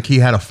almost like he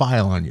had a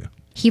file on you.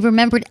 He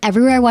remembered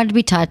everywhere I wanted to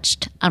be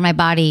touched on my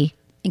body,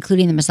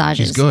 including the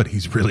massages. He's good.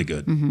 He's really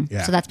good.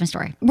 Yeah. So that's my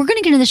story. We're going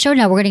to get into the show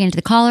now. We're going to get into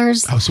the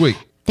callers. Oh, sweet.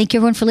 Thank you,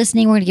 everyone, for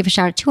listening. We're going to give a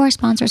shout out to our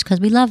sponsors because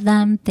we love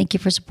them. Thank you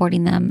for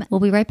supporting them. We'll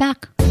be right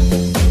back.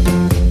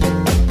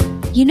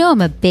 You know,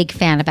 I'm a big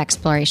fan of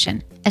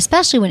exploration,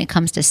 especially when it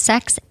comes to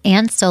sex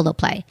and solo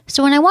play.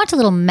 So when I want a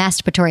little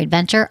masturbatory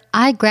adventure,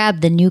 I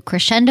grab the new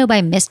Crescendo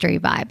by Mystery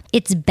Vibe.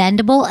 It's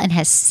bendable and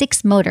has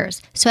 6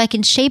 motors, so I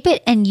can shape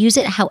it and use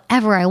it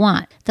however I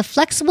want. The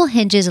flexible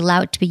hinges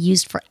allow it to be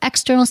used for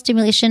external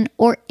stimulation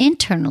or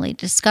internally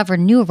to discover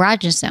new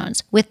erogenous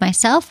zones with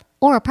myself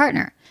or a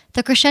partner.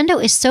 The Crescendo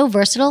is so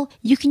versatile,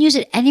 you can use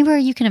it anywhere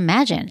you can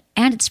imagine.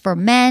 And it's for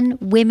men,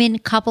 women,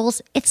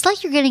 couples. It's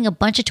like you're getting a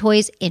bunch of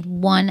toys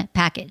in one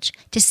package.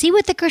 To see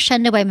what the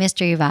Crescendo by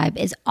Mystery Vibe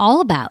is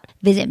all about,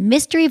 visit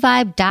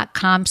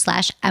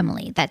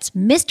mysteryvibe.com/Emily. That's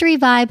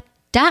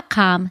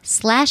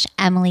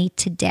mysteryvibe.com/Emily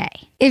today.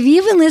 If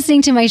you've been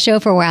listening to my show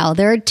for a while,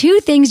 there are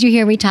 2 things you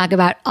hear me talk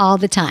about all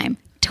the time: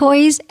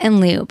 toys and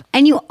lube.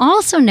 And you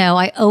also know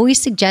I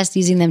always suggest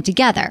using them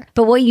together.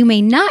 But what you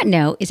may not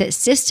know is that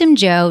System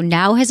Joe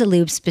now has a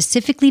lube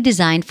specifically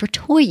designed for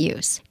toy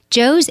use.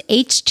 Joe's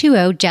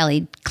H2O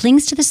jelly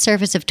clings to the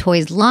surface of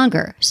toys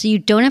longer, so you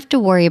don't have to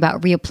worry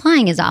about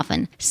reapplying as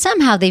often.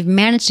 Somehow they've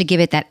managed to give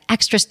it that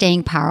extra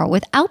staying power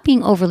without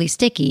being overly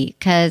sticky,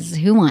 because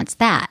who wants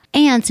that?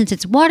 And since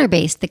it's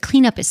water-based, the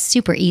cleanup is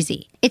super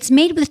easy. It's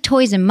made with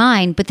toys in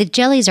mind, but the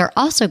jellies are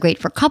also great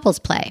for couples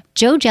play.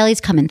 Joe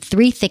jellies come in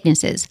 3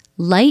 thicknesses: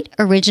 light,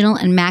 original,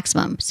 and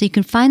maximum, so you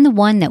can find the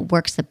one that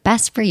works the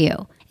best for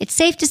you. It's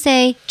safe to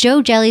say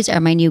Joe jellies are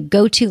my new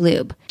go-to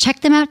lube. Check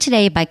them out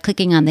today by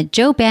clicking on the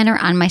Joe banner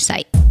on my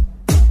site.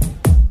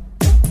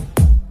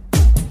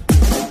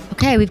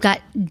 Okay, we've got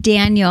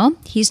Daniel.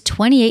 He's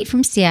 28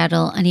 from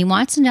Seattle, and he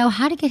wants to know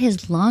how to get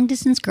his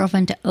long-distance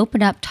girlfriend to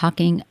open up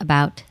talking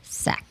about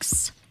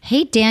sex.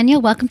 Hey, Daniel,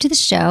 welcome to the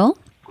show.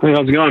 Hey,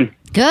 how's it going?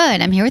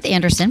 Good. I'm here with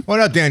Anderson. What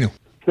up, Daniel?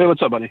 Hey,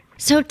 what's up, buddy?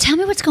 So tell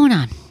me what's going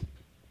on.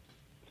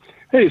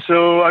 Hey,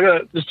 so I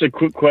got just a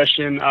quick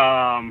question.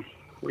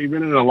 We've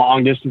been in a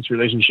long-distance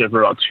relationship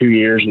for about 2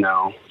 years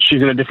now.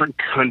 She's in a different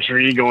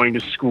country going to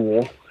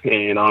school,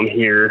 and I'm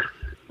here,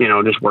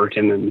 just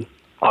working and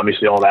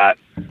obviously all that.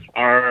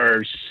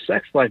 Our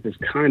sex life is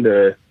kind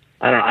of,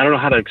 I don't know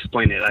how to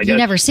explain it. I guess You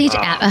never see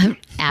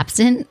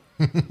absent.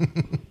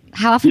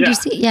 How often do you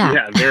see?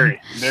 Yeah,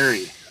 very,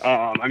 very.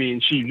 I mean,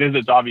 she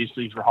visits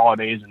obviously for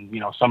holidays and,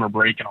 summer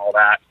break and all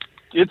that.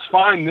 It's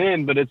fine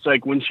then, but it's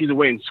like when she's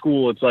away in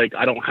school, it's like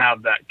I don't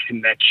have that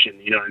connection.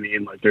 You know what I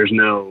mean? Like there's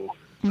no,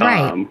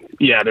 right.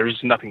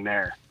 There's nothing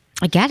there.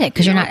 I get it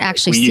because you're not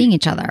actually seeing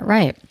each other,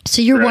 right?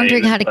 So you're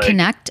wondering how to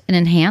connect and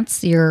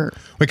enhance your.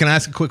 Wait, can I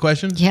ask a quick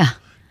question? Yeah.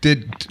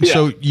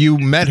 So you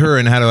met her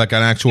and had like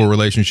an actual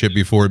relationship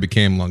before it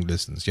became long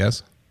distance?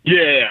 Yes.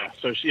 Yeah.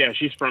 So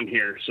she's from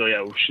here. So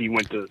yeah, she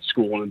went to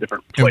school in a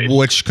different place. And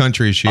which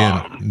country is she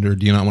in? Or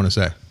do you not want to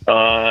say?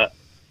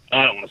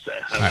 I don't want to say.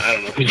 I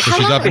don't know. So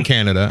she's up in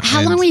Canada.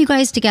 How long were you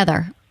guys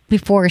together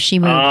before she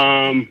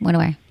moved? Went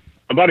away.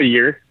 About a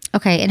year.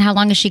 Okay, and how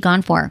long is she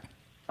gone for?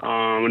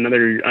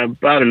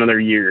 About another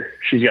year.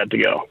 She's got to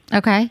go.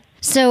 Okay.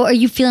 So are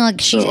you feeling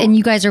like and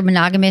you guys are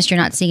monogamous? You're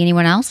not seeing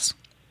anyone else?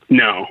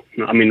 No.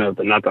 I mean, not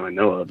that I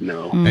know of.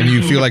 No. And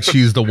you feel like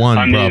she's the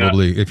one,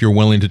 probably, if you're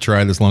willing to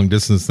try this long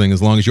distance thing,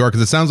 as long as you are,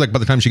 because it sounds like by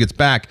the time she gets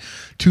back,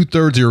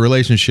 2/3 of your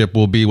relationship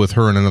will be with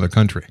her in another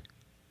country.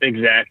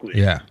 Exactly.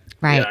 Yeah.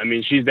 Right. Yeah. I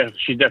mean, she's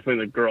definitely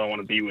the girl I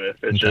want to be with.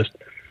 It's just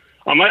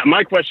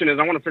my question is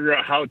I want to figure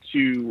out how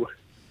to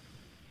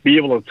be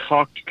able to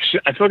talk.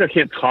 I feel like I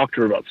can't talk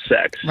to her about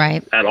sex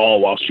at all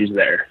while she's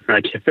there.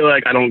 I feel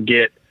like I don't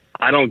get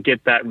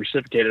that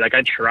reciprocated. Like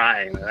I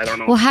try. I don't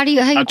know. Well, how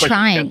you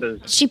trying?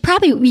 She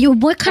probably.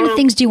 What kind of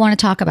things do you want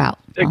to talk about?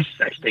 Like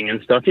sexting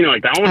and stuff.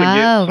 Like I want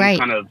to get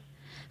some kind of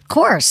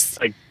course,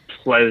 like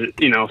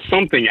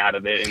something out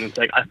of it. And it's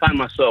like I find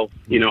myself,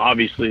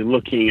 obviously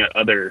looking at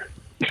other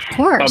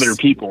other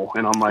people,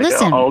 and I'm like,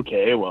 listen,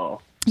 okay,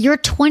 well. You're a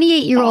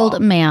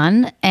 28-year-old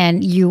man,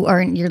 and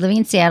you're living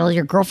in Seattle.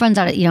 Your girlfriend's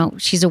out,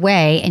 she's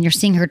away, and you're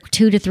seeing her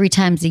 2 to 3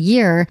 times a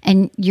year,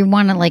 and you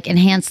want to like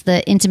enhance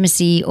the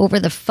intimacy over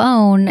the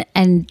phone.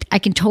 And I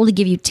can totally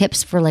give you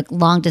tips for like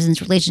long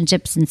distance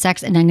relationships and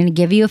sex, and I'm going to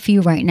give you a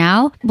few right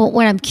now. But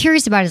what I'm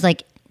curious about is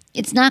like,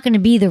 it's not going to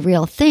be the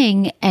real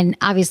thing. And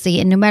obviously,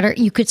 and no matter,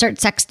 you could start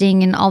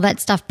sexting and all that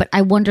stuff, but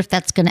I wonder if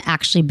that's going to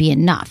actually be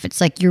enough.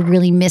 It's like you're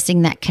really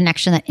missing that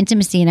connection, that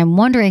intimacy. And I'm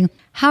wondering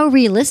how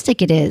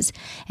realistic it is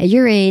at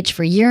your age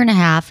for a year and a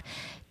half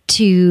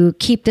to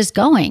keep this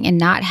going and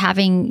not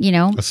having,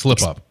 a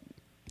slip up.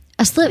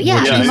 A slip,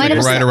 yeah. You might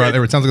have around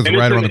there. It sounds like it's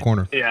right around the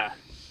corner. Yeah.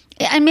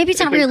 And maybe it's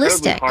not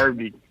realistic.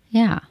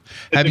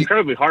 It's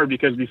incredibly hard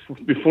because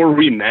before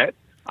we met,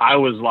 I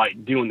was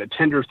like doing the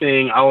Tinder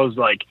thing. I was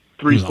like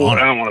 3-4.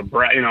 I don't want to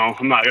brag,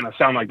 I'm not going to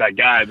sound like that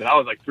guy, but I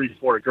was like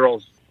 3-4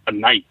 girls a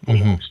night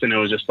almost. And it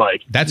was just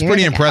like, that's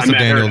pretty impressive,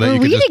 Daniel, that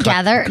you could just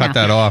cut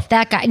that off.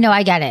 That guy. No,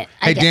 I get it.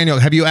 Hey, Daniel,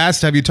 have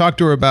you talked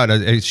to her about,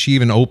 has she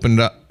even opened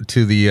up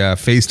to the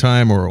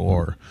FaceTime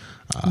or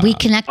We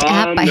Connect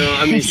app? I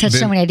have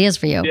so many ideas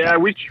for you. Yeah,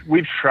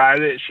 we've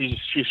tried it. She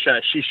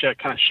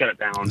kind of shut it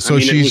down. So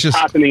she's it was just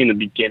happening in the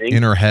beginning.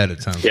 In her head,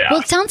 it sounds like. Well,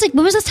 it sounds like,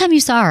 when was the last time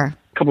you saw her?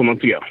 A couple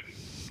months ago.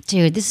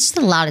 Dude, this is just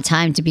a lot of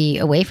time to be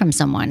away from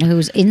someone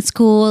who's in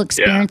school,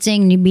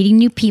 experiencing, meeting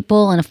new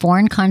people in a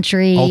foreign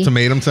country.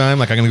 Ultimatum time?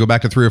 Like, I'm going to go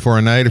back to 3 or 4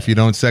 a night if you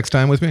don't sex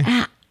time with me?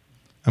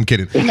 I'm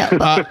kidding.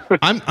 No.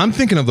 I'm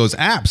thinking of those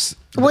apps.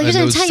 Well, here's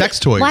those sex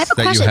toys. Well, I have a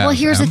question. Well,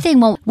 here's the thing.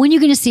 Well, when are you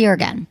going to see her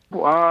again?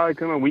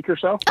 Like in a week or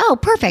so. Oh,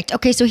 perfect.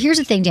 Okay, so here's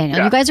the thing,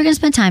 Daniel. You guys are going to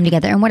spend time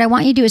together, and what I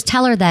want you to do is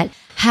tell her that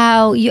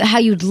how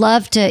you'd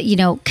love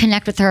to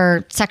connect with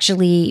her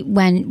sexually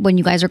when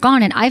you guys are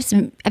gone. And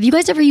have you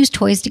guys ever used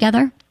toys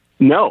together?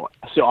 No.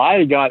 So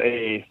I got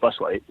a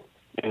fleshlight.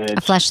 A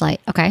fleshlight.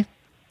 Okay.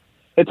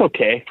 It's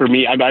okay for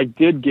me. I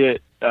did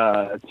get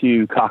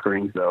 2 cock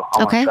rings though. I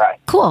want to try.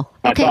 Cool.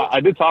 Okay. I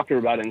did talk to her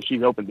about it, and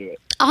she's open to it.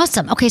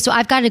 Awesome. Okay, so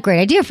I've got a great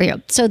idea for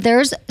you. So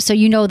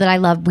you know that I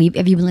love Weave.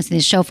 If you've been listening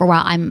to the show for a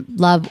while, I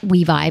love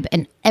WeVibe,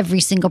 and every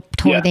single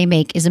toy they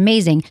make is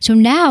amazing. So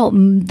now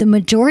the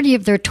majority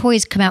of their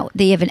toys come out.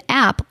 They have an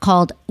app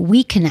called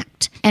We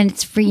Connect, and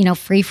it's free.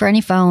 Free for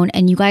any phone,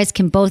 and you guys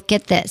can both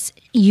get this.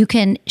 She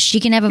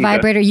can have a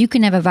vibrator. You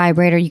can have a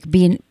vibrator. You could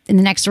be in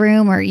the next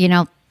room, or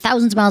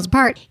thousands of miles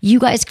apart. You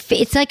guys,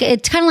 it's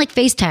kind of like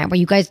FaceTime,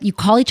 where you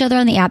call each other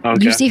on the app.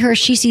 Okay. You see her,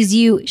 she sees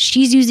you.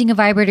 She's using a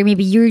vibrator.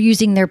 Maybe you're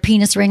using their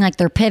penis ring, like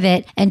their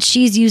Pivot, and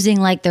she's using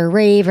like their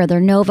Rave or their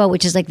Nova,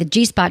 which is like the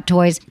G-Spot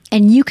toys.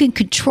 And you can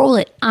control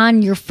it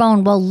on your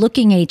phone while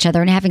looking at each other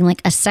and having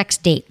like a sex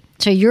date.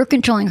 So you're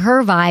controlling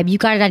her vibe. You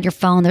got it on your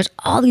phone. There's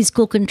all these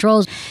cool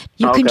controls.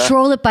 You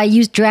control it by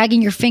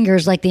dragging your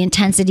fingers, like the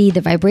intensity,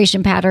 the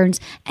vibration patterns,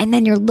 and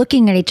then you're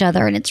looking at each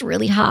other, and it's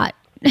really hot.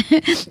 And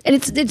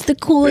it's the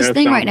coolest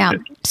thing right now.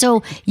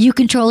 So you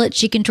control it,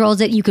 she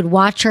controls it. You could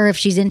watch her if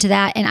she's into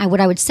that. And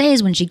what I would say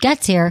is when she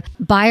gets here,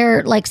 buy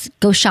her,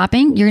 go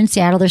shopping. You're in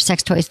Seattle. There's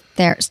sex toys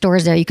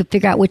stores there. You could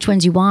figure out which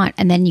ones you want,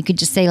 and then you could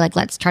just say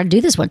let's try to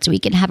do this one so we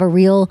can have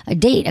a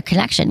date, a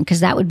connection, because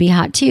that would be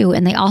hot too.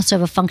 And they also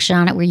have a function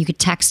on it where you could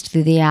text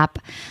through the app.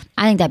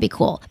 I think that'd be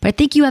cool. But I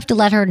think you have to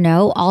let her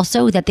know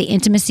also that the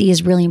intimacy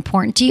is really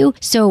important to you.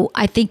 So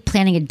I think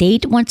planning a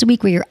date once a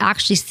week where you're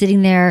actually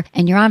sitting there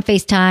and you're on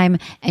FaceTime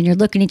and you're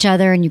looking at each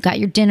other and you've got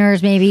your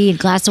dinners, maybe a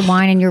glass of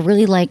wine, and you're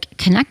really like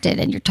connected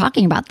and you're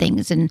talking about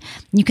things. And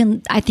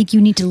I think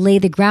you need to lay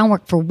the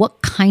groundwork for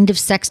what kind of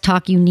sex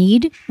talk you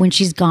need when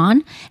she's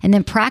gone, and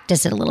then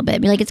practice it a little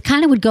bit. Be like, it's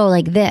kind of would go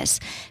like this.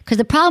 Because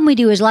the problem we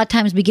do is a lot of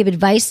times we give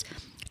advice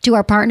to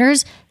our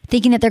partners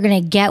thinking that they're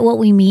going to get what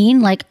we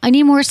mean. Like, I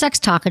need more sex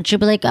talk. And she'll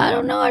be like, I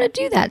don't know how to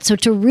do that. So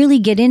to really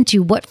get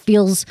into what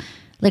feels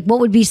like,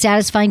 what would be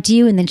satisfying to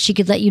you, and then she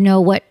could let you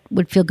know what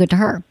would feel good to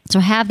her. So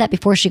have that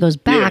before she goes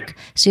back,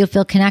 so you'll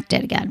feel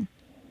connected again.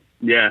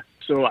 Yeah.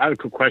 So I have a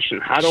quick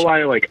question. How do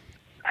I like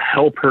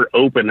help her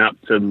open up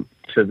to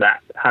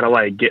that? How do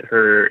I get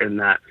her in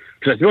that?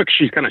 Because I feel like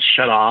she's kind of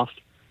shut off,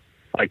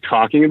 like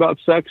talking about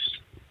sex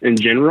in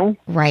general.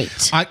 Right.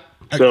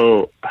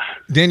 So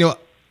Daniel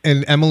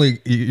and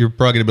Emily, you're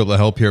probably going to be able to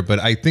help here, but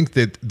I think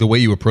that the way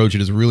you approach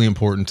it is really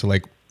important to,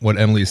 like what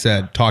Emily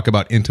said, talk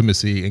about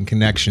intimacy and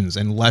connections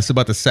and less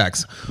about the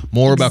sex,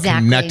 more about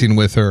connecting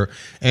with her,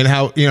 and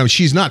how,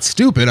 she's not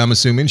stupid. I'm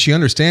assuming she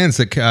understands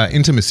that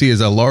intimacy is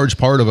a large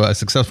part of a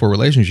successful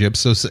relationship.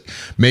 So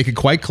make it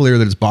quite clear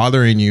that it's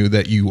bothering you,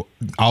 that you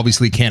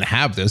obviously can't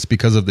have this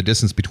because of the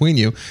distance between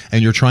you,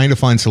 and you're trying to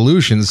find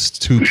solutions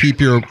to keep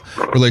your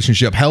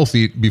relationship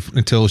healthy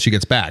until she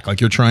gets back.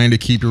 Like, you're trying to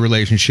keep your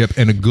relationship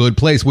in a good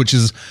place, which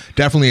is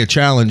definitely a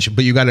challenge,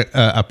 but you got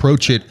to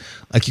approach it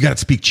like you got to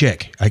speak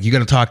chick. Like, you got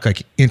to talk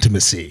like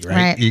intimacy,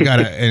 right? You got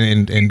to,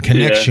 and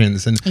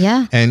connections, and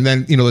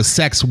then, the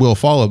sex will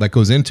follow. That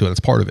goes into it.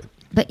 That's part of it.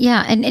 But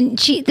yeah, and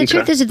the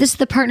truth is, if this is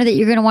the partner that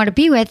you're going to want to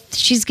be with,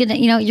 she's going to,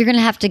 you're going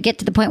to have to get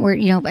to the point where,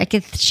 like,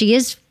 if she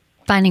is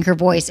finding her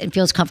voice and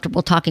feels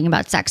comfortable talking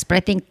about sex. But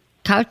I think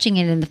couching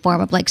it in the form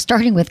of, like,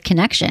 starting with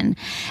connection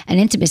and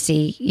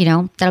intimacy,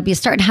 that'll be a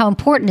start. And how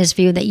important it is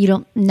for you that you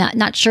don't,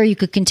 not sure you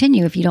could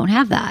continue if you don't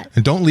have that.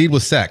 And don't lead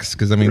with sex,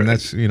 because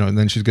that's, and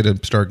then she's going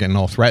to start getting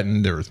all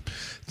threatened or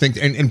think,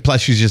 and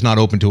plus she's just not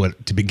open to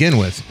it to begin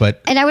with.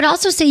 And I would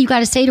also say, you got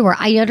to say to her,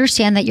 I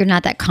understand that you're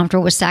not that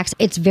comfortable with sex.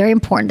 It's very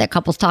important that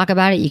couples talk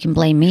about it. You can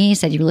blame me,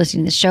 said you were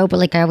listening to the show, but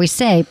like I always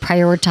say,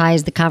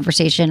 prioritize the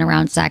conversation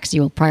around sex.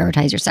 You will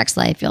prioritize your sex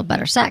life. You'll have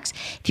better sex.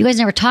 If you guys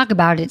never talk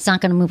about it, it's not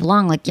going to move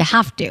along. Like, you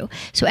have to.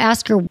 So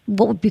ask her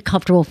what would be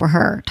comfortable for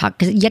her.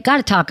 Because you got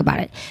to talk about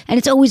it. And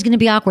it's always going to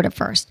be awkward at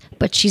first,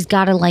 but she's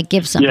got to, like,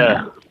 give something.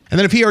 Yeah. And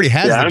then if he already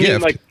has the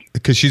gift,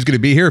 because she's going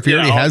to be here, if he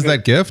already has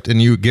that gift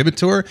and you give it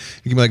to her,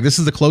 you can be like, this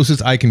is the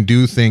closest I can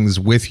do things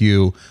with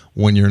you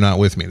when you're not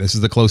with me. This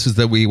is the closest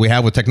that we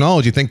have with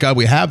technology. Thank God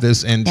we have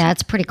this. And yeah,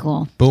 it's pretty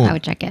cool. Boom. I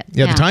would check it.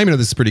 Yeah, the timing of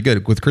this is pretty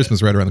good with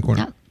Christmas right around the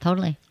corner. Yeah,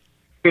 totally.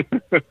 Is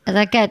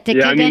that good?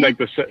 Like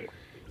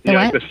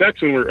the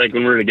sex when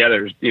we're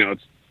together,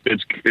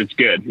 it's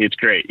good. It's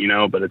great,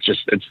 but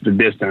it's the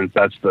distance.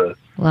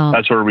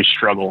 That's where we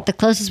struggle. The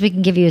closest we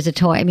can give you is a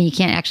toy. I mean,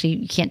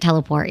 you can't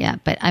teleport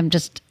yet, but I'm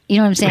just, you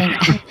know what I'm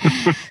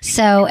saying?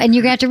 So, and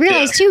you're going to have to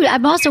realize too,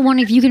 I'm also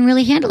wondering if you can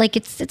really handle, like,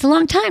 it's a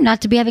long time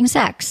not to be having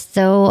sex.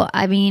 So,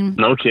 I mean.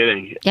 No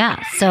kidding.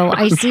 Yeah. So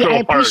I see, I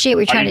appreciate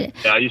what you're trying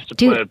to. I used to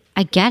play.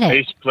 I get it. I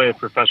used to play a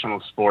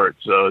professional sport,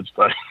 so it's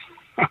like.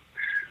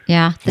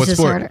 Yeah. What is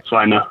sport? harder. So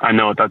I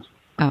know what that's.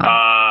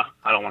 I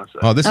don't want to say.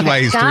 Oh, this is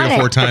why he's 3 or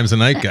 4 times a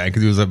night guy,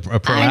 because he was a pro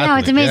athlete. I know,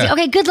 it's amazing. Yeah.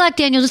 Okay, good luck,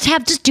 Daniel.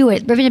 Just do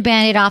it. Ripping a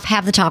Band-Aid off,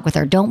 have the talk with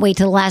her. Don't wait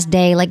till the last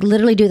day. Like,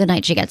 literally do the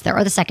night she gets there,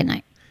 or the second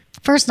night.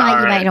 First night,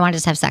 you might want to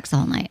just have sex the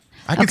whole night.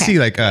 I could see,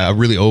 like, a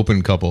really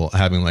open couple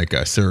having, like,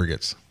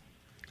 surrogates.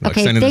 Like,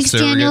 okay, thanks,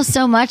 Daniel,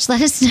 so much.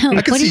 Let us know.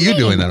 I can see you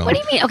doing that. What do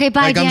you mean? Okay,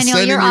 bye, like, Daniel. I'm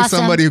sending You're you awesome.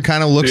 somebody who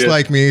kind of looks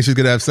like me. She's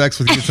going to have sex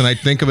with you tonight.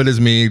 Think of it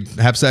as me.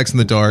 Have sex in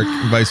the dark,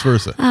 and vice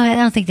versa. Oh, I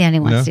don't think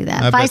Daniel wants to do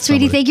that. Bye,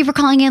 sweetie. Thank you for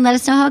calling in. Let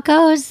us know how it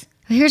goes.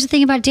 Here's the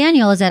thing about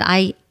Daniel is that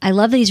I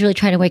love that he's really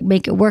trying to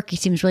make it work. He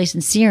seems really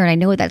sincere, and I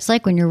know what that's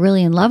like when you're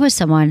really in love with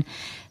someone.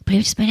 But he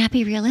just might not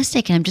be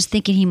realistic, and I'm just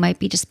thinking he might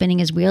be just spinning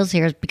his wheels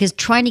here, because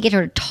trying to get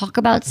her to talk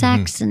about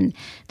sex, and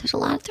there's a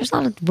lot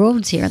of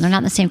roads here, and they're not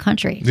in the same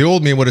country. The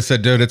old me would have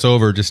said, "Dude, it's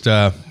over. Just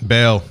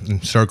bail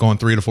and start going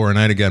 3 to 4 a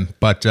night again."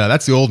 But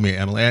that's the old me,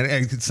 Emily. And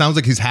it sounds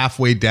like he's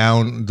halfway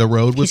down the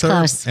road with her,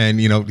 close. And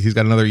he's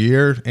got another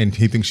year, and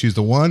he thinks she's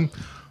the one.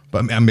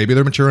 But maybe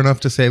they're mature enough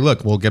to say,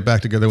 "Look, we'll get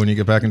back together when you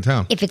get back in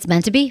town." If it's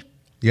meant to be.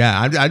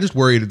 Yeah, I just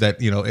worried that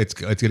it's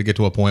going to get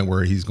to a point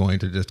where he's going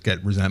to just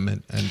get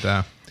resentment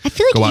and. I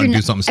feel like go out and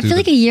do something stupid. I feel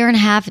like a year and a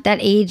half at that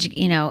age,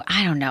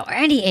 I don't know, or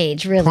any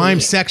age really.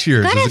 Prime sex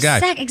years as a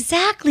guy.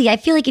 Exactly. I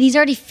feel like he's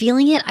already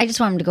feeling it. I just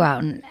want him to go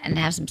out and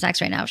have some sex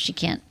right now.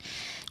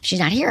 She's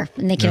not here,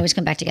 and they can always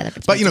come back together.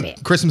 But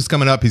Christmas is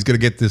coming up. He's going to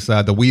get this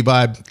the We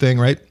Vibe thing,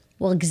 right?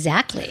 Well,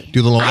 exactly.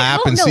 Do the little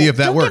app and see if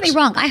that works. Don't get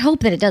me wrong. I hope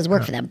that it does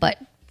work for them, but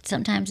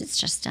sometimes it's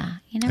just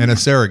and a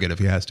surrogate if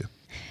he has to.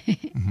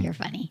 You're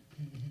funny.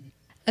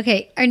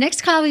 Okay, our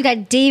next call, we've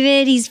got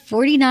David. He's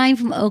 49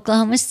 from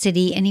Oklahoma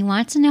City, and he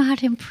wants to know how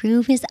to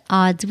improve his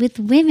odds with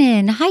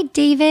women. Hi,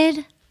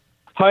 David.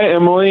 Hi,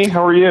 Emily.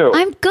 How are you?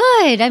 I'm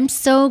good. I'm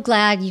so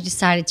glad you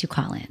decided to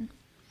call in.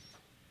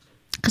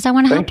 because I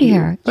want to help you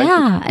here.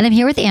 Yeah. And I'm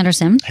here with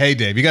Anderson. Hey,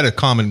 Dave, you got a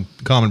common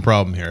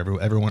problem here.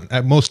 Everyone,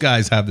 most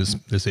guys have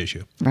this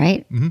issue.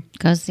 Right?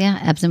 Because,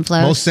 ebbs and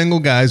flows. Most single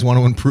guys want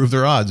to improve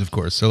their odds, of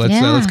course. So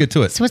let's get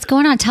to it. So what's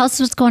going on? Tell us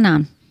what's going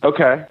on.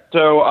 Okay.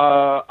 So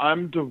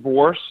I'm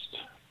divorced,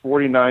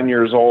 49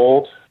 years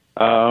old,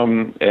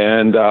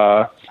 and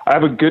I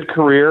have a good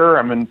career.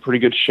 I'm in pretty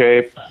good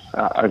shape.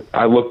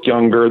 I look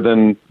younger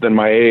than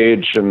my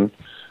age, and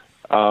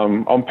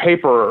on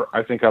paper,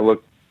 I think I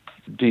look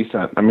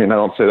decent. I mean, I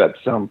don't say that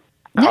to sound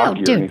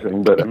cocky or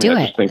anything, but I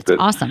just think that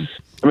awesome.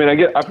 I mean,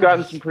 I've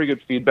gotten some pretty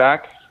good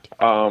feedback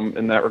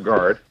in that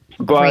regard,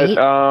 but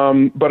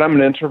I'm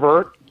an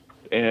introvert,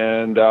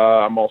 and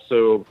I'm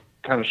also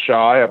kind of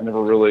shy. I've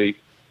never really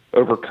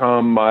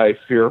overcome my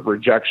fear of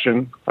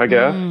rejection, I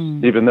guess,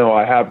 even though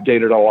I have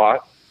dated a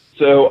lot.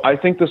 So I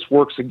think this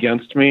works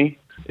against me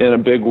in a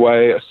big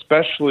way,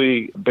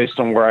 especially based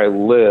on where I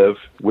live,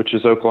 which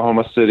is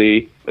Oklahoma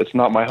City. It's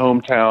not my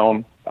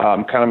hometown.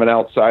 I'm kind of an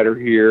outsider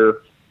here.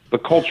 The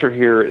culture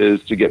here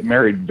is to get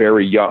married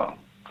very young.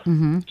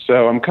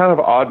 So I'm kind of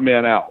odd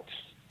man out.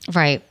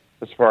 Right.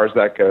 As far as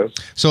that goes.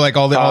 So like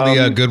all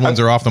the good ones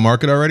are off the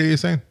market already, you're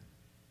saying?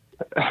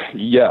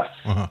 Yes.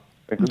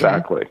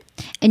 Exactly.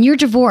 Okay. And you're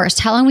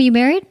divorced. How long were you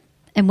married?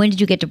 And when did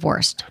you get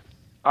divorced?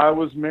 I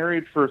was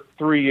married for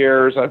 3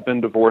 years. I've been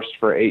divorced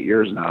for 8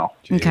 years now.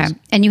 Jeez. Okay.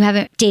 And you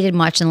haven't dated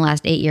much in the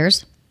last 8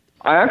 years?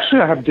 I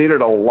have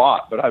dated a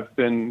lot, but I've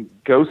been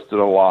ghosted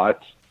a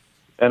lot.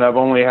 And I've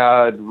only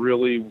had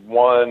really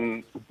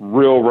one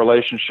real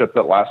relationship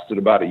that lasted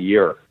about a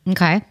year.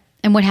 Okay.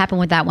 And what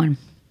happened with that one?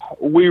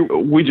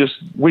 We just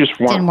weren't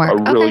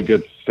a really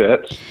good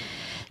fit.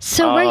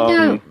 So right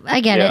now,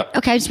 I get it.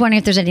 Okay, I'm just wondering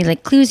if there's any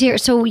like clues here.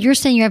 So you're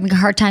saying you're having a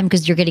hard time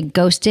because you're getting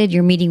ghosted.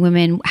 You're meeting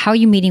women. How are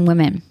you meeting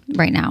women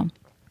right now?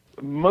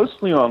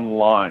 Mostly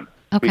online.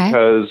 Okay.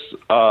 Because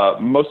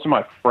most of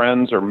my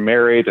friends are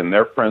married and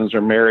their friends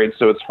are married.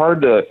 So it's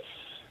hard to,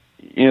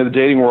 the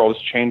dating world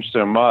has changed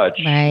so much.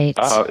 Right.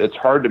 It's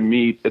hard to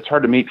meet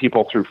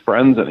people through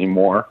friends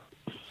anymore.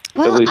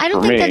 Well, I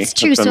don't think that's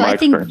true. So I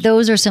think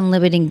those are some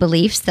limiting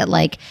beliefs that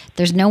like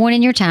there's no one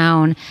in your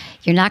town.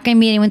 You're not going to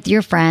meet anyone with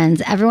your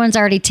friends. Everyone's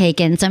already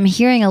taken. So I'm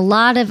hearing a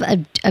lot of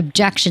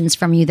objections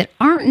from you that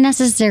aren't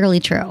necessarily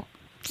true.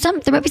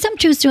 There might be some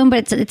truth to them,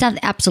 but it's not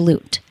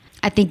absolute.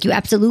 I think you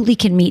absolutely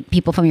can meet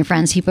people from your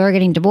friends. People are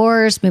getting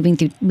divorced, moving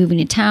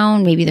to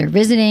town. Maybe they're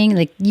visiting.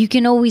 Like you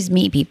can always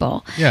meet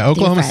people. Yeah,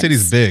 Oklahoma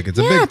City's big. It's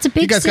a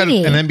big. You guys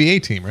city. got an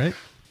NBA team, right?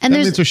 And that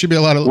means there should be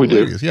a lot of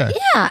ladies. Yeah.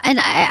 Yeah. And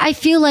I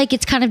feel like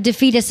it's kind of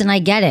defeatist, and I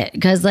get it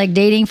because like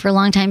dating for a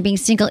long time, being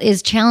single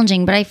is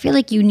challenging, but I feel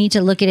like you need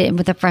to look at it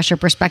with a fresher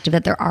perspective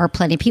that there are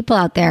plenty of people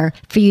out there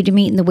for you to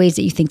meet in the ways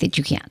that you think that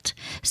you can't.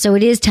 So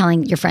it is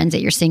telling your friends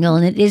that you're single,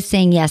 and it is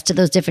saying yes to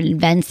those different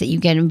events that you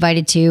get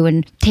invited to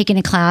and taking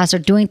a class or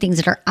doing things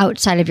that are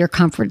outside of your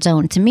comfort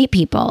zone to meet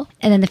people.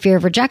 And then the fear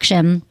of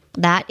rejection,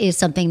 that is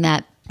something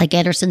that, like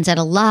Anderson said,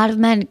 a lot of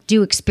men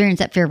do experience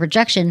that fear of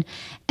rejection.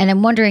 And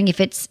I'm wondering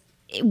if it's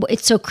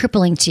so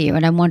crippling to you,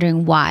 and I'm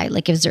wondering why.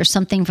 Like, is there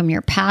something from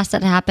your past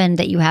that happened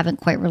that you haven't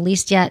quite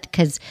released yet?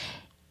 Because,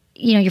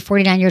 you're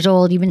 49 years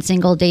old, you've been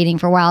single, dating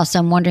for a while, so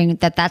I'm wondering if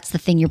that's the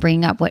thing you're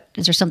bringing up. What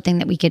is there something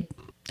that we could,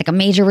 like a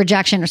major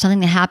rejection or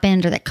something that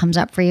happened or that comes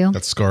up for you?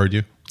 That scarred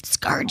you?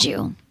 Scarred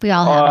you. We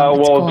all have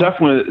them. Well,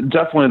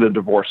 definitely the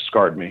divorce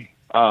scarred me.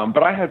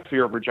 But I had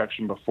fear of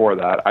rejection before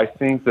that. I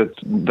think that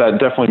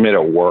definitely made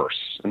it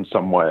worse in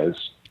some ways.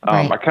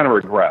 I kind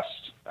of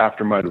regressed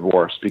after my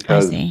divorce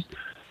because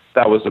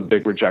that was a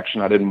big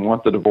rejection. I didn't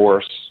want the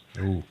divorce.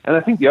 Ooh. And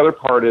I think the other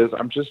part is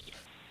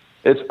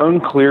it's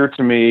unclear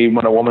to me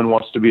when a woman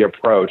wants to be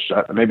approached.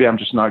 Maybe I'm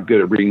just not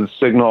good at reading the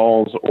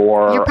signals,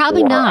 or you're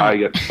probably not. I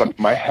get stuck in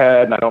my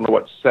head and I don't know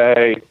what to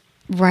say.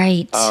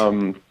 Right.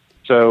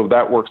 So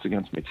that works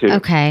against me too.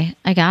 Okay,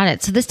 I got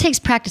it. So this takes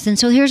practice. And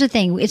so here's the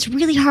thing. It's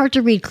really hard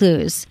to read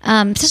clues,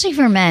 especially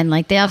for men.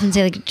 Like they often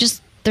say, like,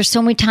 there's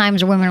so many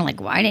times where women are like,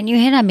 why didn't you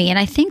hit on me? And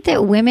I think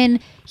that women,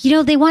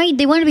 they want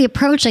to be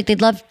approached like they'd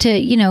love to,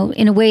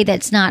 in a way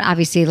that's not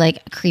obviously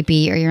like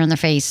creepy or you're in their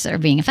face or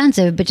being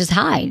offensive, but just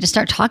hi, just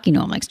start talking to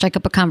them, like strike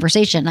up a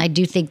conversation. I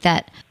do think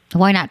that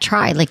why not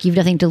try? Like you've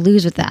nothing to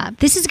lose with that.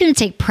 This is going to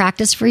take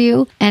practice for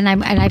you. And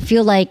I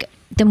feel like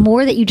the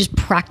more that you just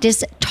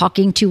practice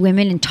talking to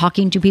women and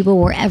talking to people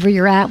wherever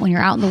you're at, when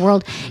you're out in the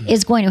world,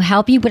 is going to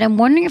help you. But I'm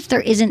wondering if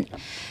there isn't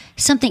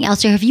something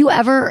else here. Have you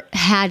ever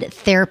had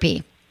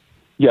therapy?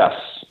 Yes.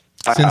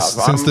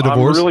 Since the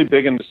divorce? I'm really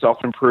big into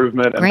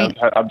self-improvement, and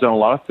I've done a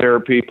lot of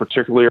therapy,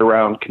 particularly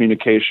around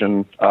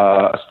communication,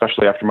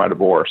 especially after my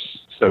divorce.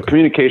 So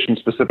communication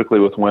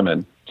specifically with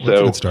women. That's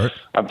a good start.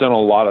 I've done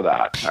a lot of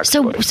that,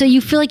 actually. So you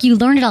feel like you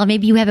learned it all.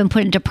 Maybe you haven't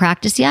put it into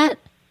practice yet?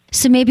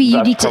 So maybe you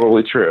need to. That's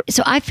probably true.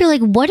 So I feel like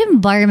what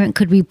environment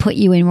could we put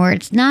you in where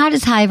it's not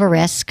as high of a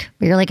risk?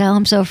 Where you're like, oh,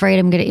 I'm so afraid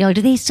I'm going to,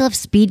 do they still have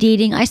speed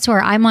dating? I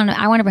swear I want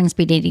to bring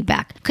speed dating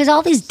back. Because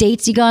all these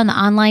dates you go on, the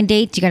online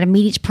dates, you got to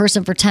meet each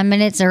person for 10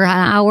 minutes or an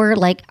hour.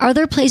 Like, are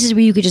there places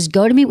where you could just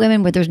go to meet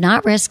women where there's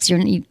not risks?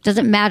 It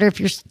doesn't matter if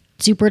you're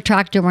super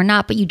attractive or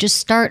not, but you just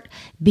start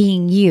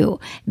being you.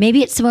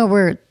 Maybe it's somewhere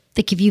where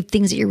they give you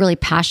things that you're really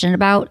passionate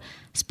about,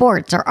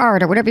 sports or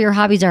art or whatever your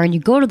hobbies are, and you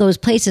go to those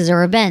places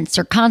or events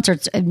or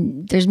concerts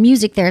and there's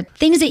music there,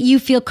 things that you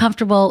feel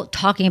comfortable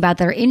talking about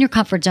that are in your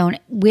comfort zone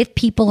with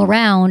people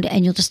around,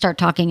 and you'll just start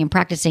talking and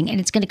practicing and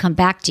it's going to come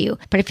back to you.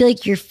 But I feel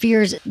like your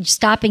fear's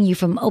stopping you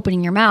from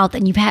opening your mouth,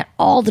 and you've had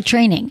all the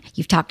training.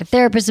 You've talked to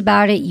therapists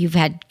about it. You've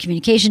had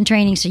communication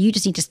training. So you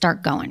just need to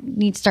start going. You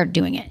need to start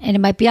doing it. And it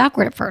might be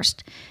awkward at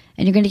first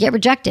and you're going to get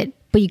rejected,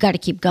 but you got to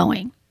keep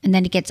going. And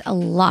then it gets a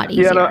lot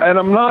easier. Yeah, and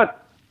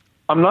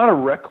I'm not a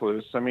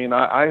recluse. I mean,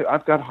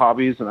 I've got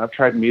hobbies, and I've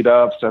tried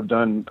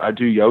meetups. I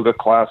do yoga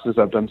classes.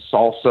 I've done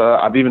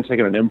salsa. I've even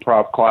taken an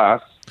improv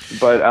class.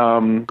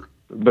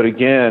 But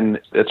again,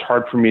 it's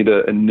hard for me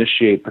to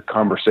initiate the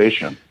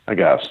conversation, I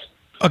guess.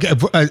 Okay,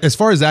 as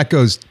far as that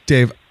goes,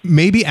 Dave,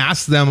 maybe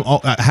ask them,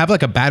 have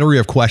like a battery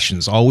of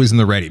questions always in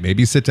the ready.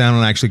 Maybe sit down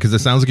and actually, because it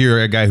sounds like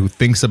you're a guy who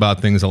thinks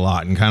about things a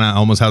lot and kind of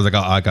almost has like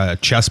a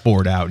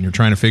chessboard out, and you're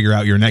trying to figure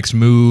out your next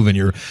move and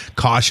you're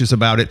cautious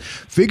about it.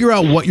 Figure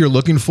out what you're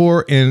looking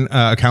for in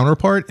a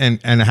counterpart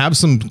and have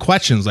some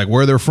questions like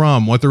where they're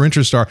from, what their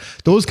interests are,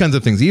 those kinds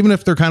of things, even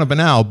if they're kind of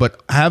banal,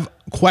 but have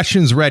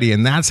questions ready.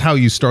 And that's how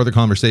you start the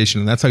conversation.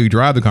 And that's how you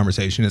drive the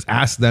conversation, is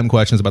ask them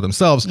questions about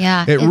themselves.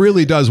 Yeah, it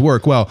really does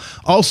work well.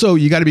 Also,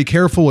 you got to be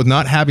careful with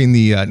not having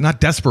the,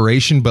 not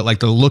desperation, but like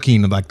the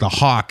looking, like the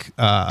hawk,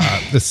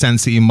 the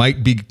sense that you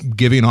might be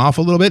giving off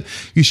a little bit.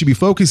 You should be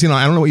focusing on,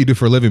 I don't know what you do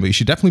for a living, but you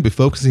should definitely be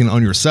focusing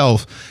on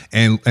yourself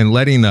and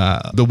letting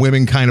the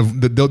women kind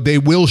of, they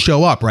will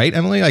show up, right,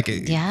 Emily? Like,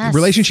 yes.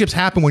 Relationships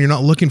happen when you're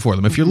not looking for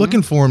them. If you're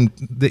looking for them,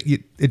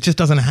 it just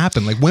doesn't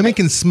happen. Like, women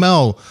can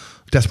smell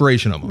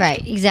desperation almost.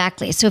 Right,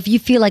 exactly. So if you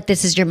feel like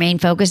this is your main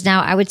focus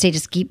now, I would say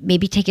just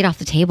maybe take it off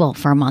the table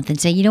for a month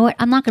and say, you know what,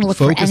 I'm not going to look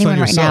for anyone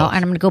right now, and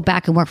I'm going to go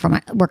back and work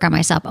on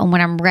myself. And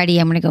when I'm ready,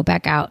 I'm going to go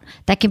back out.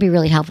 That can be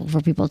really helpful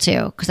for people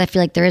too, because I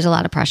feel like there is a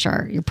lot of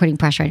pressure. You're putting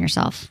pressure on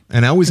yourself.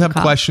 And I always have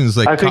questions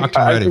like cocked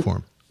and ready for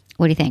them.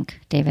 What do you think,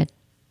 David?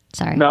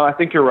 Sorry. No, I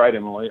think you're right,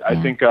 Emily. Yeah.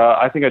 I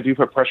think I do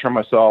put pressure on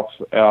myself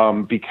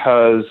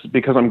because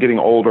I'm getting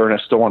older and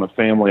I still want a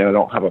family, and I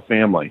don't have a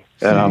family,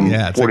 and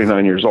I'm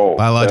 49 years old.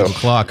 Biological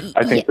clock.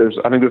 I think there's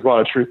a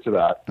lot of truth to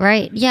that.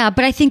 Right. Yeah,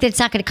 but I think that it's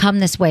not going to come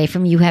this way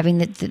from you having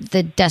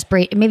the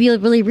desperate. Maybe you'll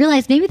really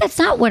realize maybe that's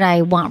not what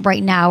I want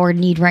right now or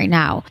need right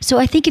now. So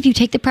I think if you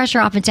take the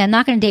pressure off and say, I'm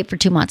not going to date for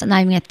 2 months, I'm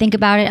not even going to think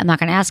about it, I'm not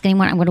going to ask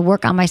anyone, I'm going to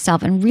work on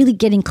myself, and really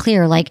getting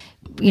clear, like,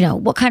 you know,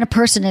 what kind of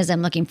person is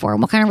I'm looking for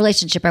and what kind of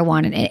relationship I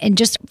want, and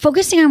just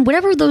focusing on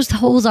whatever those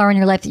holes are in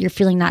your life that you're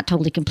feeling not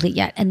totally complete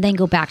yet, and then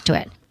go back to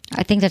it.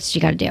 I think that's what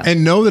you got to do.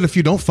 And know that if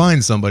you don't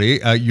find somebody,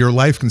 your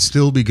life can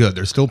still be good.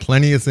 There's still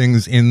plenty of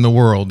things in the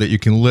world that you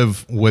can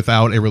live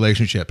without a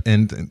relationship,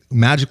 and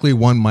magically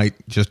one might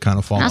just kind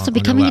of fall. And also,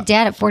 becoming a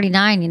dad at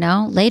 49, you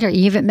know, later,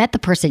 you haven't met the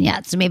person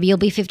yet, so maybe you'll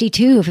be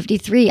 52,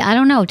 53. I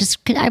don't know.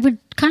 I would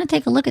kind of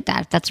take a look at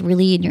that. If that's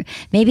really in your.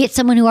 Maybe it's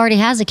someone who already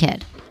has a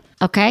kid.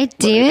 Okay,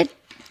 David.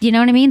 You know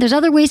what I mean? There's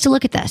other ways to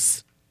look at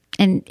this.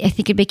 And I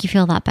think it'd make you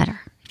feel a lot better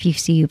if you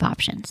see you have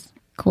options.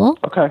 Cool?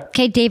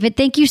 Okay, David,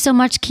 thank you so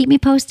much. Keep me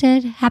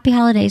posted. Happy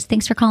holidays.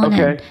 Thanks for calling in.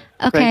 Okay.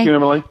 Thank you,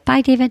 Emily.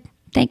 Bye, David.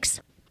 Thanks.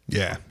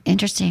 Yeah.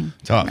 Interesting.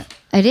 Tough.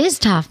 It is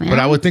tough, man. But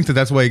I would think that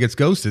that's why he gets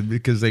ghosted,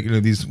 because like, you know,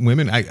 these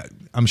women,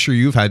 I'm sure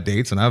you've had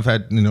dates, and I've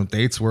had, you know,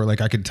 dates where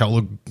like I could tell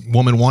a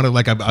woman wanted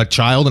like a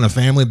child and a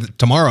family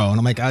tomorrow, and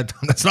I'm like,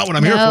 that's not what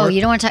I'm here for. No, you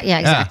don't want to. Yeah,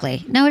 exactly.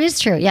 Yeah. No, it is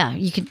true. Yeah,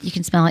 you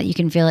can smell it, you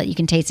can feel it, you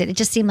can taste it. It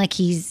just seemed like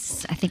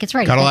I think it's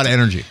right. Got a lot of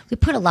energy. We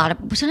put a lot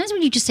of. Sometimes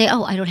when you just say,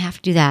 "Oh, I don't have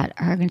to do that,"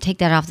 or "I'm going to take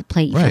that off the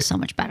plate," you feel so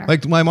much better.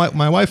 Like my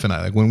wife and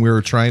I, like when we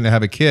were trying to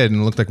have a kid and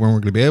it looked like we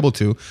weren't going to be able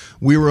to,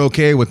 we were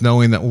okay with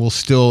knowing that we'll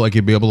still like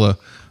be able to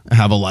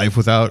have a life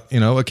without, you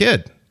know, a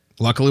kid.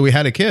 Luckily we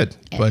had a kid,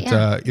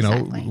 but you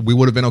know, we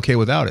would have been okay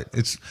without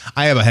it.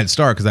 I have a head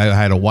start because I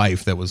had a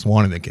wife that was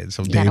wanting a kid.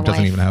 So Dave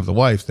doesn't even have the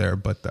wife there,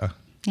 but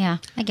yeah,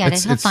 I get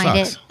it. He'll find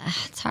it.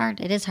 It's hard.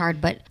 It is hard,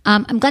 but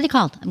I'm glad he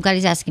called. I'm glad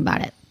he's asking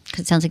about it,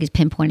 because it sounds like he's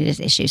pinpointed his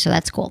issue. So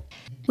that's cool.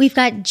 We've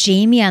got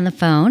Jamie on the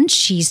phone.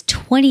 She's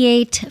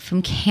 28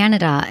 from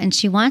Canada, and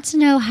she wants to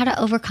know how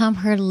to overcome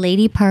her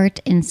lady part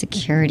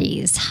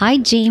insecurities. Hi,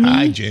 Jamie.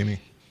 Hi, Jamie.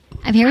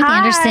 I'm here with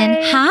Anderson.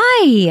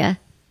 Hi.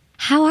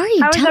 How are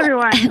you? How is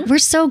everyone? We're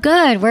so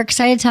good. We're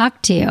excited to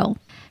talk to you.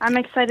 I'm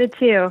excited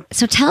too.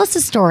 So tell us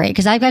the story,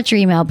 because I've got your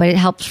email, but it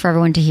helps for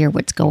everyone to hear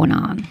what's going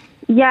on.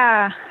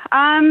 Yeah.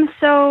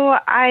 So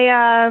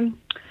I've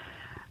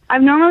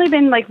normally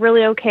been like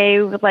really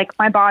okay with like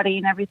my body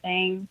and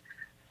everything,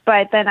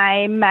 but then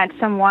I met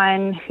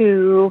someone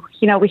who,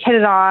 you know, we hit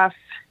it off.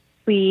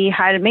 We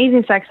had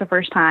amazing sex the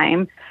first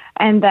time,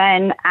 and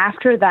then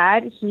after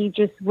that, he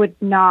just would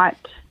not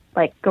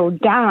like go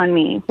down on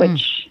me,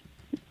 which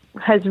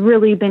has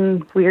really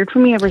been weird for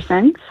me ever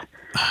since.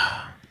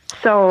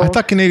 So I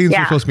thought Canadians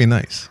were supposed to be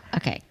nice.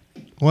 Okay.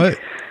 What?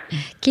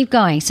 Keep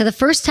going. So the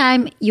first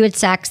time you had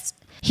sex,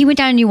 he went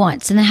down on you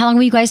once, and then how long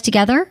were you guys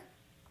together?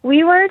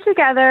 We were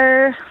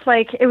together,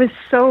 like, it was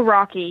so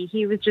rocky.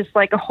 He was just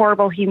like a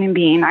horrible human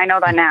being. I know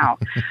that now.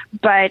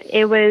 But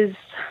it was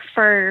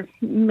for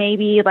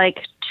maybe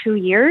like 2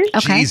 years.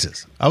 Okay.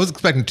 Jesus. I was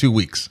expecting 2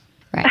 weeks.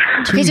 Right.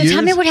 Okay, so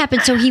tell me what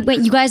happened. So he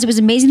went, you guys, it was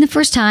amazing the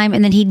first time,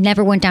 and then he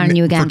never went down on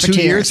you again for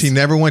 2 years. He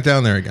never went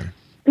down there again.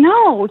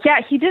 No,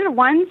 yeah, he did it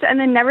once and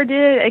then never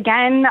did it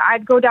again.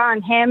 I'd go down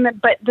on him.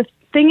 But the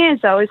thing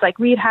is, though, is like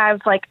we'd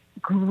have like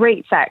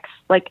great sex,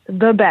 like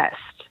the best.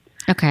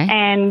 Okay.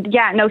 And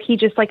yeah, no, he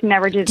just like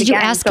never did it Did you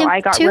again. ask So him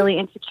I got to? really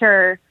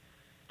insecure.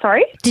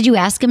 Sorry? Did you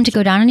ask him to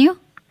go down on you?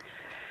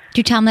 Did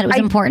you tell him that it was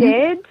important?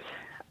 I did.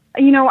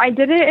 I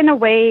did it in a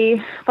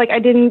way, like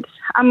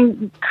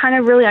I'm kind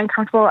of really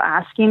uncomfortable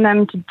asking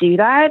them to do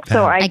that.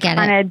 So I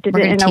kind of did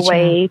it in a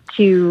way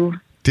to...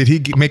 Did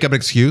he make up an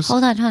excuse?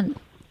 Hold on.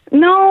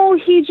 No,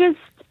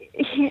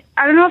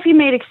 I don't know if he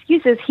made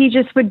excuses. He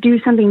just would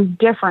do something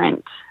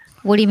different.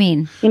 What do you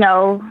mean?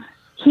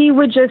 He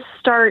would just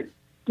start,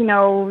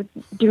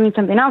 doing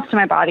something else to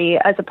my body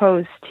as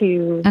opposed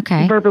to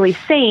verbally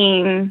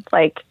saying,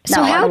 like, no,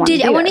 so how I want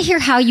to it. hear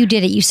how you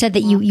did it. You said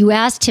that you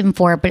asked him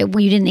for it,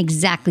 but you didn't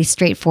exactly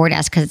straightforward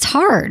ask because it's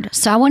hard.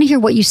 So I want to hear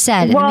what you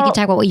said, and then we can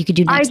talk about what you could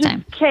do next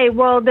time. Okay,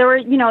 well, there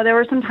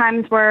were some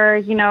times where,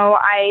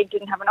 I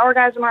didn't have an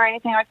orgasm or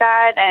anything like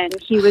that,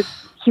 and he was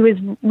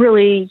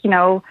really,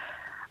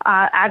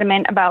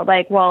 adamant about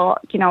like, well,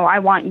 I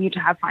want you to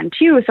have fun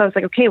too. So I was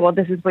like, okay, well,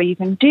 this is what you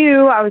can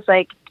do. I was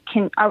like,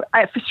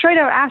 I straight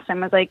out asked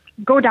him, I was like,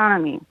 go down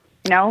on me,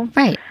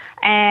 Right.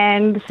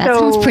 And that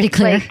sounds pretty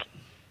clear.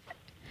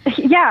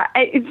 Yeah,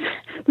 there's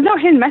no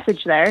hidden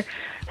message there.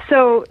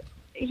 So,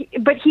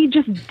 but he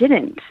just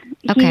didn't.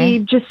 Okay. He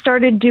just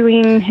started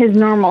doing his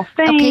normal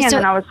thing, Okay, and so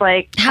then I was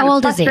like, how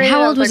old is he?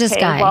 How old was this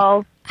guy?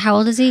 Well, how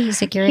old is he?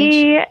 He's like your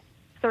age?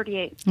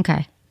 38.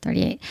 Okay.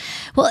 38.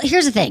 Well,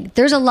 here's the thing.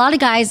 There's a lot of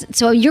guys.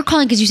 So you're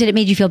calling because you said it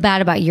made you feel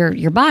bad about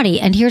your body.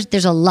 And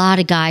there's a lot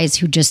of guys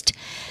who just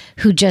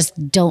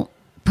don't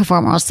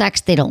perform oral sex.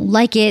 They don't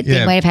like it. Yeah.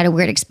 They might have had a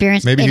weird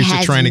experience. Maybe he's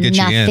just trying to get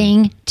you in.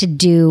 Nothing to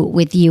do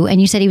with you.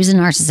 And you said he was a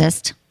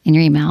narcissist in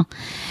your email.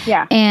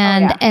 Yeah.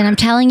 And I'm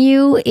telling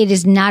you, it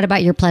is not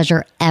about your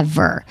pleasure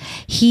ever.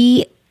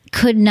 He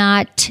could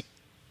not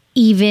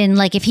even,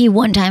 like, if he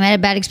one time had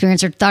a bad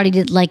experience or thought he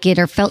didn't like it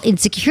or felt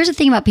insecure. Here's the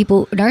thing about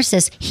people,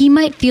 narcissists, he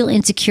might feel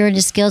insecure in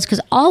his skills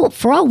because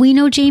for all we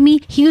know,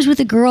 Jamie, he was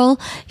with a girl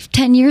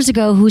 10 years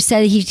ago who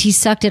said he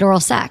sucked at oral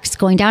sex,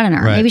 going down on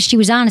her. Right. Maybe she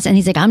was honest and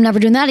he's like, I'm never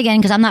doing that again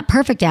because I'm not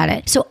perfect at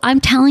it. So I'm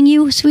telling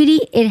you,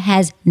 sweetie, it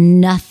has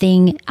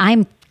nothing.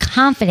 I'm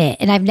confident,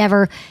 and I've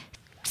never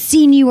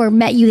seen you or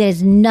met you that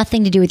has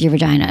nothing to do with your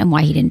vagina and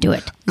why he didn't do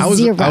it.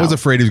 Zero. I was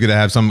afraid he was going to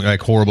have some like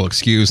horrible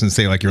excuse and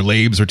say like your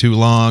labes are too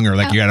long or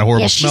like you got a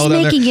horrible smell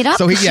down there. She's making it up.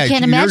 So She can't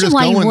you're imagine just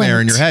why he going there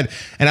wouldn't. in your head.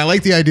 And I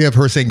like the idea of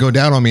her saying go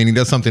down on me and he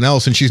does something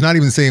else, and she's not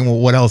even saying well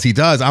what else he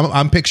does.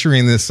 I'm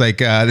picturing this like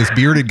this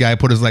bearded guy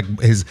put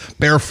his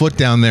bare foot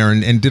down there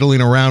and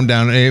diddling around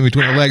down in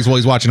between her legs while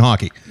he's watching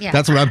hockey. Yeah.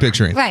 That's what I'm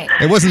picturing. Right.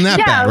 It wasn't that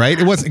Yeah. bad, right?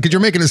 It wasn't, because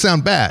you're making it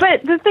sound bad.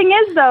 But the thing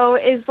is, though,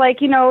 is like,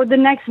 the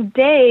next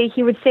day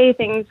he would say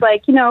things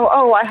like,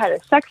 oh, I had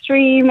a sex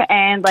dream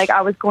and like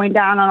I was going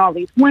down on all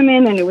these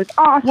women and it was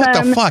awesome. What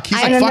the fuck?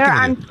 He's and like then there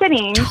fucking with I'm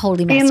sitting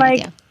Totally being messing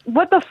like, with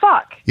what the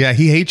fuck? Yeah,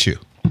 he hates you.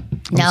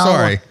 I'm No.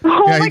 sorry.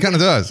 Oh Yeah, my he kind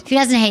of does. He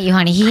doesn't hate you,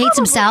 honey. He hates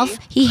himself.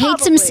 He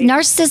hates him.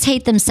 Narcissists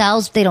hate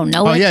themselves. They don't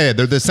know Oh it. yeah,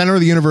 they're the center of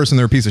the universe and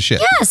they're a piece of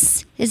shit.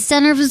 Yes. His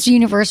center of his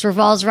universe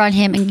revolves around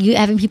him and you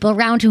having people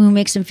around him who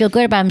makes him feel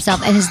good about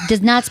himself and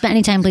does not spend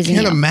any time pleasing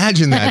I can't you.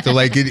 imagine that. They're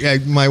like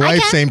my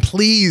wife can. saying,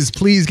 "Please,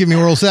 please give me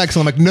oral sex."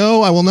 And I'm like,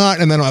 "No, I will not."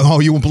 And then, oh,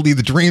 you won't believe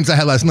the dreams I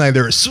had last night.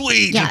 They're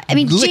sweet. Yeah, Just I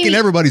mean, licking Jamie-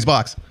 everybody's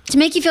box. To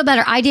make you feel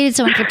better, I dated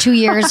someone for 2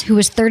 years who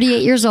was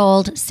 38 years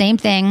old. Same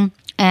thing.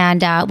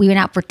 And we went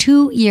out for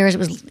 2 years.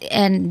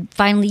 And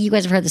finally, you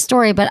guys have heard the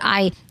story, but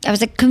I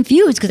was like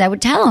confused because I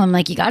would tell him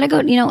like, you got to go,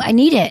 I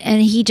need it.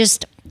 And he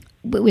just,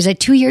 it was a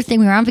 2-year thing.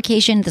 We were on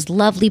vacation at this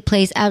lovely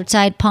place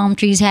outside, palm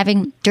trees,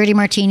 having dirty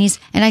martinis.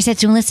 And I said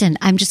to him, listen,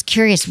 I'm just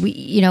curious.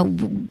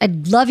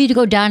 I'd love you to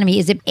go down to me.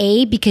 Is it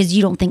A, because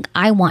you don't think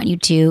I want you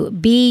to?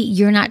 B,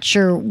 you're not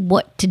sure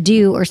what to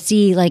do, or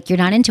C, like you're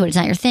not into it. It's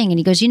not your thing. And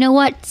he goes, you know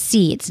what?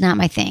 C, it's not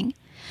my thing.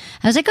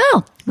 I was like,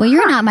 oh, well,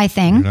 you're not my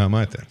thing. Not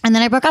my thing. And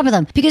then I broke up with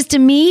him because to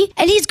me,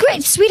 and he's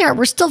great, sweetheart.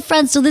 We're still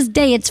friends till this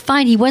day. It's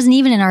fine. He wasn't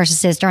even a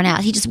narcissist or an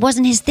out. He just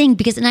wasn't his thing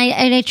and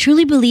I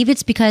truly believe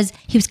it's because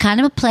he was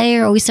kind of a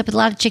player, always slept with a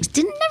lot of chicks.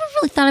 Never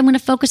really thought I'm going to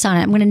focus on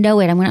it. I'm going to know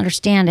it. I'm going to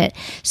understand it.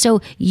 So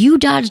you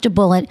dodged a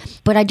bullet,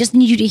 but I just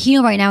need you to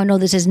heal right now and know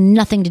this has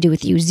nothing to do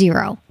with you.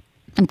 Zero.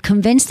 I'm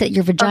convinced that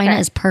your vagina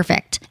is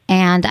perfect.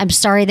 And I'm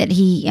sorry that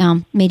he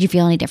made you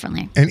feel any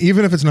differently. And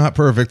even if it's not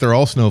perfect, they're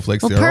all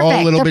snowflakes. Well, they're all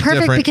a little They're bit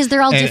perfect different. because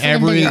they're all and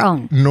different than your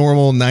own.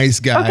 Normal, nice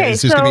guy Okay,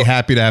 is just going to so be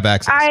happy to have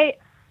access. I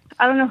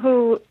don't know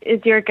who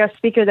is your guest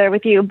speaker there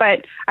with you,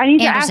 but I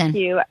need Anderson. to ask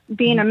you,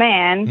 being a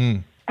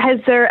man, has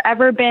there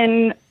ever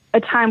been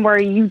a time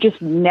where you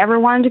just never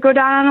wanted to go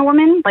down on a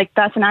woman? Like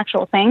that's an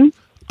actual thing?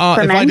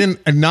 for if men? I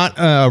didn't, not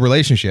a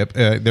relationship,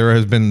 there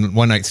has been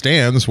one night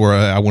stands where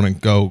I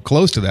wouldn't go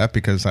close to that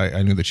because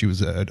I knew that she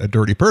was a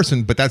dirty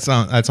person. But that's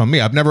on me.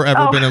 I've never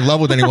ever been in love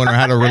with anyone or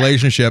had a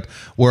relationship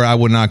where I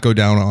would not go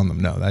down on them.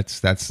 No,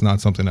 that's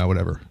not something I would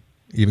ever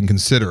even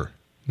consider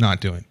not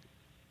doing.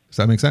 Does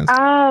that make sense?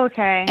 Oh,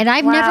 okay. And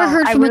I've never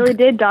heard I from really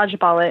did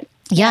dodgeball it.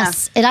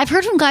 Yes. And I've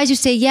heard from guys who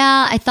say,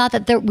 yeah, I thought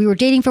that we were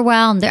dating for a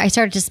while and I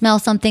started to smell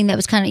something that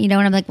was kind of, and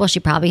I'm like, well,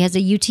 she probably has a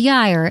UTI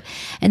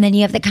and then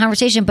you have the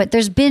conversation. But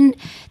this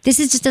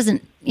just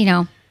doesn't,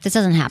 this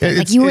doesn't happen.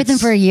 Like you were with him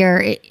for a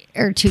year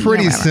or two.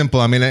 Pretty simple.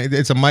 I mean,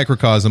 it's a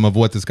microcosm of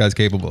what this guy's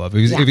capable of.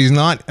 If he's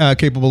not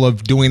capable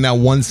of doing that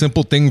one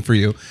simple thing for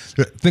you,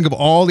 think of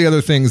all the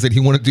other things that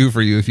he want to do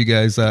for you if you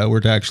guys were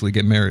to actually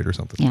get married or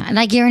something. Yeah. And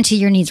I guarantee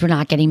your needs were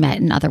not getting met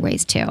in other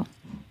ways too.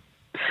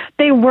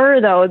 They were,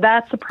 though.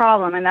 That's the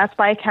problem. And that's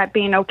why I kept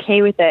being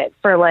okay with it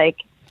for like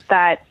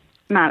that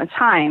amount of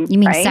time. You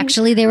mean right?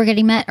 sexually they were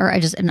getting met or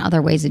just in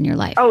other ways in your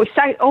life? Oh,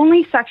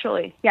 only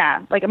sexually.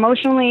 Yeah. Like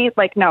emotionally,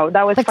 like no,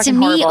 that was But to fucking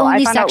me, horrible.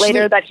 only I found out later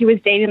sexually- that he was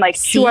dating like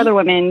two other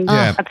women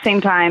Yeah. at the same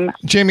time.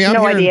 Jamie, I'm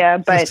no hearing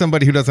idea, but as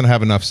somebody who doesn't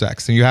have enough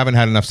sex, and you haven't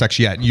had enough sex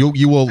yet.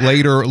 You will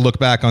later look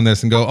back on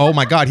this and go, "Oh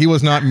my God, he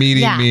was not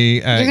meeting me.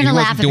 You're He gonna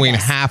laugh wasn't at doing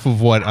this. half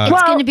of what."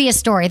 It's going to be a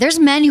story. There's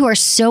men who are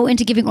so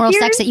into giving oral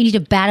sex that you need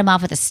to bat them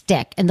off with a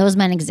stick, and those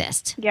men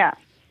exist. yeah.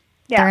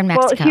 They're Yeah. in Well,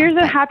 Mexico, here's a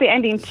but- happy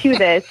ending to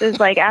this is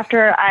like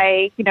after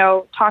I,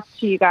 talked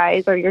to you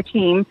guys or your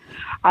team,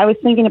 I was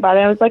thinking about it.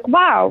 I was like,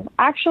 wow,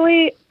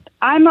 actually,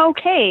 I'm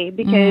okay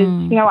because,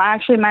 I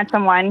actually met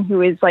someone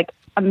who is like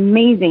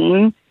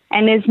amazing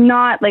and is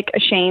not like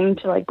ashamed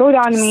to like go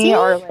down to me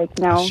or like,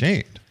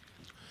 Ashamed.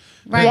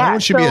 Right. No one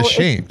should be so it's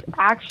ashamed.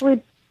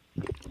 Actually,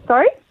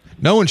 sorry?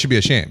 No one should be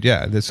ashamed.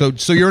 Yeah. So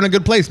you're in a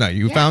good place now.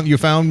 You found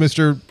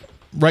Mr.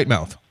 Right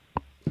Mouth.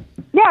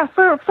 Yeah,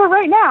 for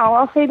right now,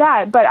 I'll say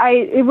that. But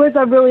it was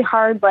a really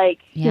hard,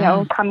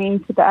 coming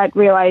to that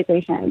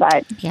realization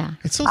that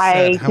It's so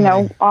I,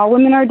 sad all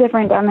women are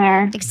different down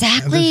there.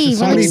 Exactly. There's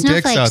so many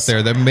dicks out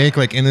there that make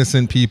like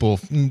innocent people,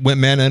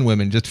 men and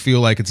women, just feel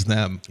like it's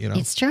them.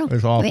 It's true.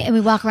 It's awful. And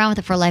we walk around with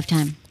it for a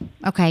lifetime.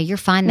 Okay, you're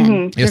fine then.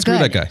 Mm-hmm. Yeah, You're screw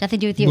good. that guy. Nothing to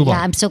do with you. Move Yeah, on.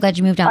 I'm so glad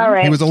you moved on. All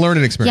right. It was a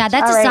learning experience. Yeah,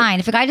 that's All a right. sign.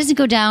 If a guy doesn't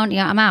go down,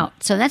 I'm out.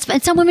 So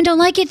and some women don't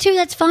like it too.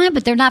 That's fine,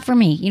 but they're not for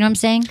me. You know what I'm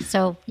saying?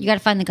 So you got to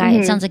find the guy.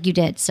 It sounds like you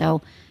did.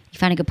 So you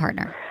find a good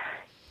partner.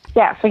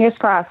 Yeah, fingers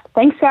crossed.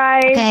 Thanks,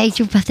 guys. Okay,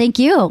 thank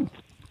you.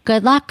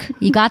 Good luck.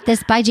 You got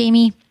this. Bye,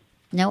 Jamie.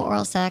 No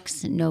oral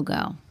sex, no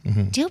go.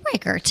 Deal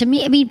breaker. To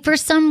me, I mean, for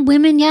some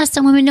women, yes,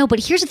 some women, no. But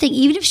here's the thing: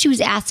 even if she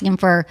was asking him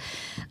for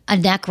a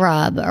neck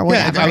rub or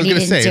whatever, I was and he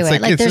going to say, didn't do it's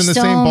it. like it's there's in the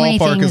so same many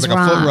ballpark things as like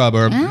a foot wrong. rub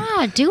or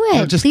Yeah, do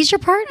it. just- Please your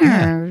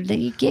partner.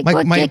 You get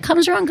what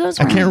comes around goes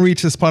I around. can't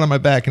reach this spot on my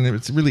back and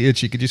it's really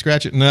itchy. Could you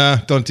scratch it? Nah,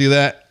 don't do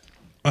that.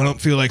 I don't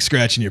feel like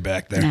scratching your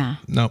back there. Yeah.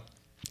 No.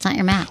 It's not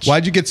your match.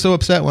 Why'd you get so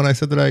upset when I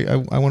said that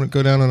I want to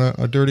go down on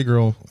a dirty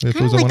girl if I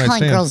it was don't a like one night calling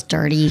stand? girls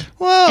dirty.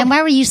 Well- And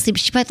why were you sleeping?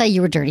 She probably thought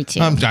you were dirty too.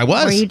 I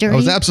was. Were you dirty? I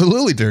was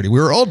absolutely dirty. We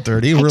were all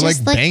dirty. We were like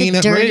just banging the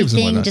at dirty raves and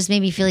thing whatnot. just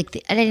made me feel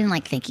like I didn't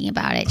like thinking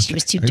about it. She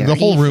was too dirty. The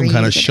whole room for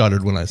kind you of to-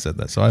 shuddered when I said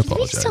that, so I I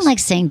apologize. just don't like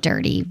saying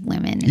dirty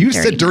women. and You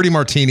said dirty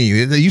martini.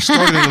 You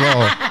started it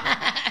all.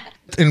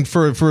 And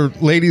for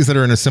ladies that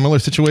are in a similar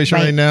situation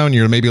right now, and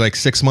you're maybe like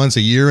 6 months,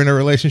 a year in a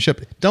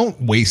relationship, don't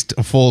waste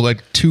a full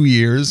 2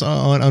 years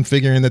on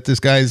figuring that this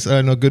guy's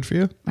no good for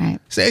you. Right.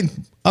 Say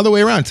other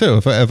way around too.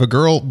 If a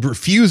girl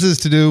refuses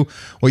to do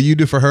what you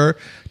do for her,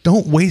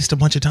 don't waste a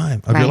bunch of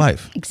time of your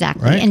life.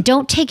 Exactly. Right? And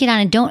don't take it on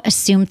and don't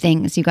assume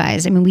things, you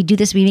guys. I mean, we do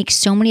this, we make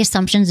so many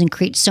assumptions and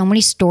create so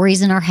many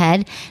stories in our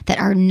head that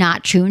are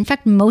not true. In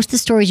fact, most of the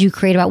stories you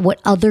create about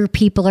what other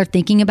people are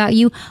thinking about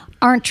you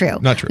aren't true.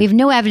 Not true. We have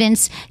no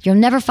evidence. You'll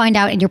never find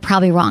out, and you're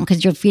probably wrong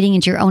because you're feeding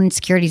into your own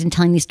insecurities and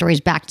telling these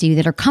stories back to you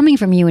that are coming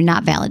from you and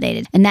not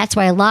validated. And that's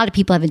why a lot of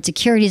people have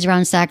insecurities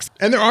around sex.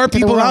 And there are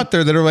people out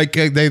there that are like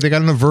they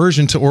got an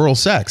aversion to oral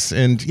sex,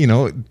 and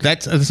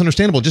that's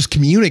understandable. Just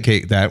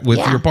communicate that with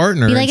your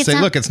partner Be like, and it's say,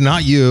 not- "Look, it's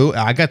not you.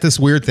 I got this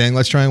weird thing.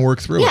 Let's try and work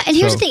through it." Yeah, and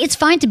here's So- the thing: it's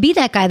fine to be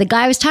that guy. The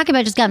guy I was talking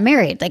about just got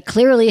married. Like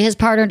clearly, his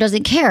partner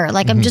doesn't care.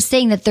 Like I'm just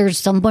saying that there's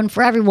someone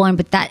for everyone,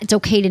 but that it's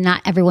okay to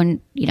not everyone.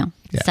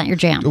 It's not your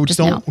jam. Just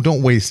know.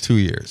 Don't waste 2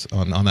 years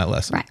on that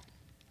lesson. Right.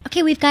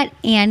 Okay, we've got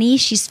Annie.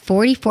 She's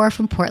 44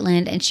 from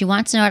Portland, and she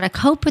wants to know how to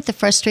cope with the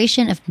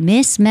frustration of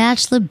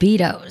mismatched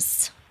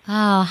libidos.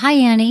 Oh, hi,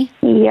 Annie.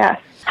 Yes.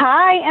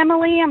 Hi,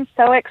 Emily. I'm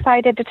so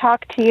excited to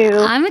talk to you.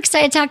 I'm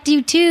excited to talk to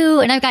you too,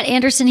 and I've got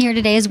Anderson here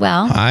today as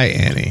well. Hi,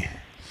 Annie.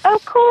 Oh,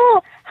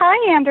 cool.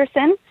 Hi,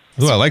 Anderson.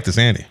 Ooh, I like this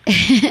Annie.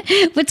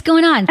 What's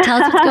going on?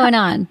 Tell us what's going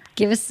on.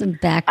 Give us some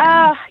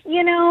background.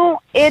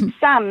 It's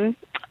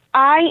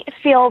I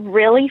feel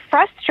really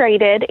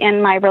frustrated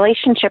in my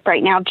relationship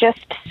right now, just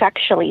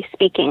sexually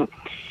speaking.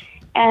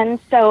 And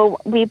so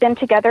we've been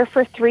together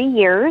for 3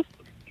 years,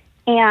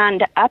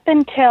 and up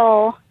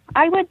until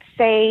I would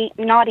say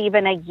not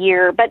even a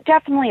year, but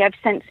definitely I've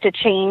sensed a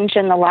change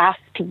in the last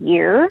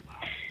year.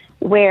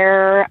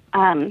 where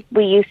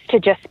we used to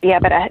just be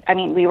able to,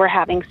 we were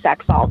having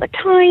sex all the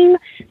time,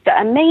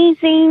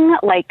 amazing,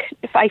 like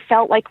if I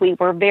felt like we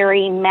were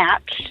very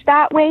matched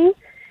that way.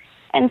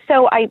 And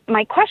so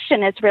my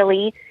question is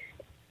really,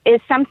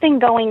 is something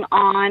going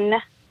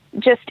on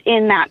just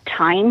in that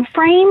time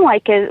frame?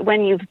 Like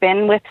when you've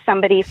been with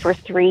somebody for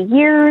 3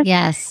 years?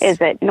 Yes. Is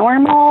it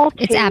normal?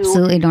 It's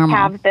absolutely normal.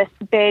 Have this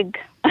big,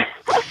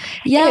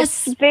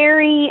 yes, it's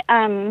very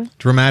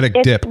dramatic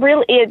dip.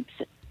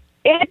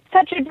 It's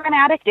such a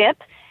dramatic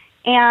dip,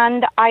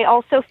 and I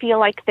also feel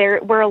like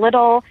we're a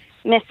little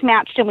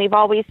mismatched, and we've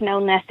always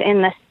known this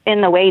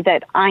in the way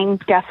that I'm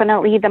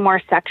definitely the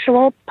more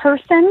sexual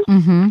person,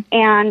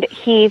 and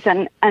he's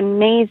an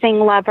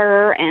amazing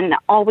lover and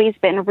always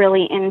been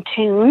really in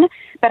tune.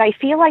 But I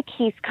feel like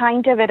he's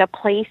kind of at a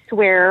place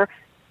where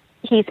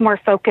he's more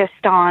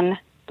focused on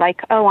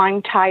like, oh,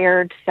 I'm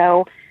tired,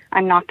 so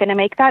I'm not going to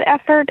make that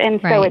effort,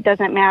 and so it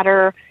doesn't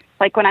matter.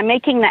 Like when I'm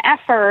making the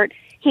effort,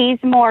 he's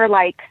more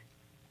like,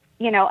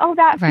 oh,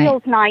 that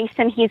feels nice,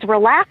 and he's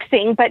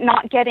relaxing, but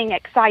not getting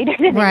excited.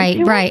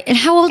 Right. And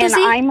how old is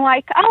he? And I'm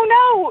like,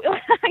 oh no,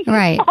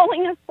 he's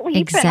falling asleep.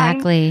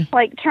 Exactly. And I'm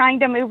like trying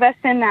to move us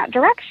in that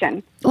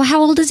direction. Well, how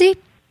old is he?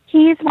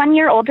 He's 1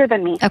 year older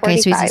than me.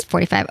 Okay, 45. so he's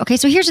 45. Okay,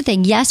 so here's the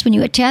thing. Yes, when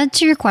you attend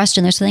to your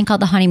question, there's something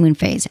called the honeymoon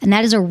phase. And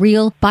that is a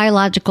real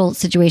biological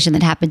situation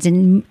that happens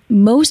in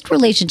most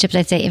relationships,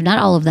 I'd say, if not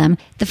all of them.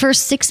 The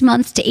first 6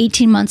 months to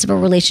 18 months of a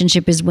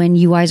relationship is when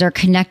you guys are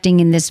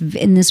connecting in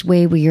this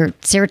way where your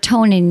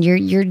serotonin,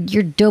 your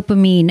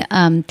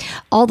dopamine,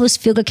 all those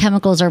feel-good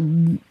chemicals are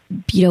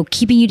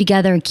keeping you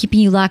together and keeping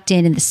you locked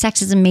in, and the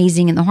sex is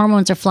amazing and the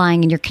hormones are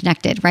flying and you're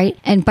connected, right?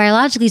 And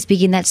biologically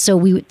speaking,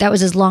 that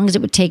was as long as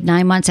it would take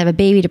 9 months to have a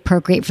baby to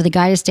procreate for the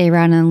guy to stay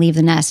around and leave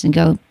the nest and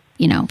go,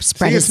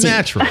 spread his seed. It's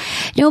natural.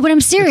 No, but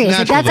I'm serious.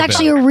 Like, that's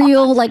actually a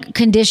real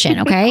condition.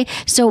 Okay.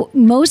 So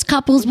most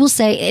couples will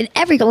say, and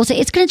every couple will say,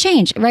 it's going to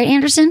change, right,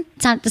 Anderson?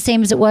 It's not the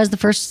same as it was the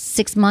first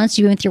 6 months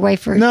you went with your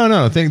wife for. No.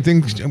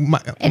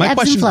 My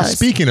question,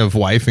 speaking of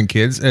wife and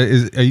kids,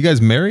 are you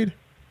guys married?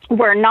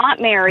 We're not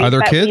married. Are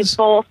there but kids? We've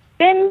both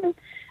been.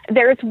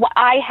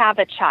 I have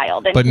a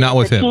child, and but not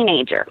with him.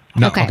 Teenager.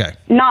 No, okay.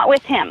 Not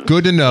with him.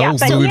 Good to know.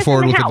 But Moving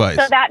forward with advice.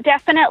 So that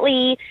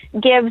definitely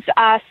gives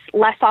us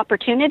less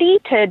opportunity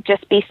to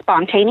just be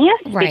spontaneous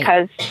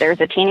because there's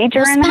a teenager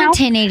in the house.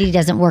 Spontaneity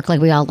doesn't work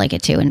like we all like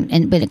it to,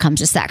 and when it comes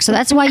to sex. So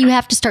that's why you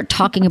have to start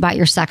talking about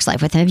your sex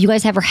life with him. Have you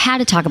guys ever had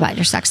to talk about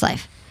your sex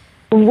life?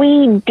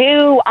 We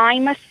do.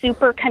 I'm a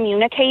super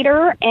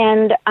communicator,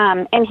 and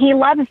he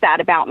loves that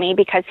about me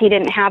because he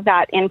didn't have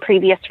that in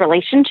previous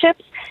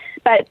relationships.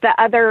 But the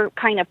other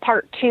kind of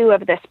part two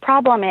of this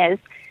problem is,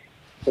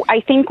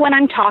 I think when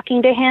I'm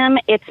talking to him,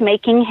 it's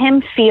making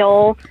him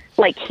feel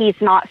like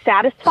he's not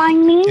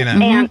satisfying me,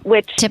 and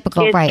which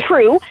typical, is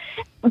true.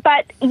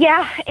 But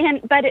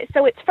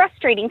so it's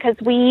frustrating because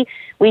we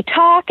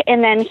talk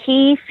and then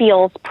he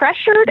feels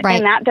pressured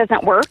and that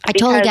doesn't work. I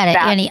totally get it,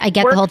 Annie. I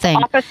get the whole thing.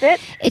 Opposite.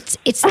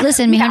 It's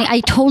listen, honey, I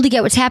totally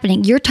get what's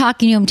happening. You're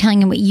talking to him,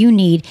 telling him what you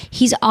need.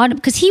 He's on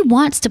because he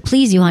wants to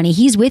please you, honey.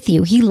 He's with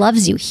you. He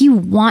loves you. He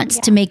wants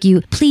to make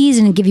you please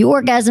and give you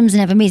orgasms and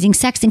have amazing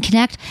sex and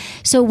connect.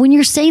 So when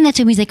you're saying that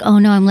to him, he's like, oh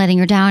no, I'm letting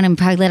her down. I'm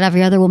probably let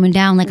every other woman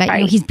down. Like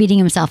he's beating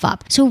himself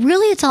up. So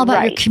really it's all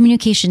about your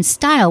communication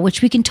style,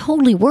 which we can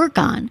totally work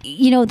on.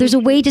 There's a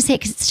way to say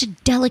it because it's such a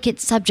delicate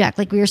subject.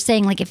 Like we were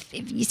saying, like if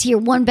you hear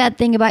one bad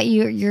thing about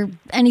your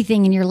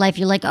anything in your life,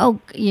 you're like, oh,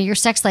 your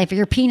sex life or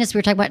your penis, we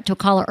were talking about to a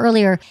caller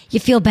earlier, you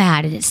feel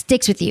bad and it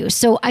sticks with you.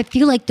 So I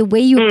feel like the way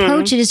you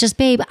approach it is just,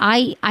 babe,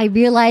 I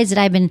realize that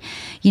I've been,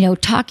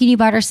 talking to you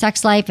about our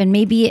sex life, and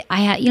maybe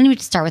you don't need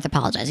to start with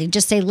apologizing.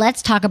 Just say,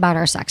 let's talk about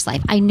our sex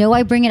life. I know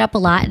I bring it up a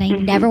lot and I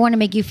never want to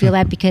make you feel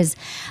bad because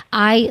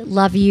I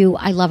love you.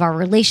 I love our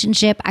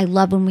relationship. I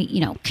love when we,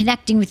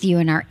 connecting with you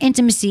and our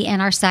intimacy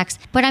and our sex,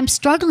 but I'm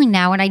struggling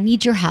now and I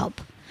need your help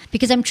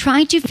because I'm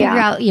trying to figure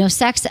out,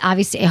 sex,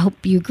 obviously, I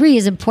hope you agree,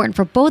 is important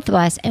for both of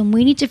us, and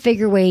we need to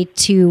figure a way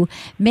to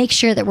make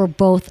sure that we're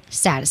both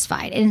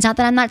satisfied. And it's not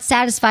that I'm not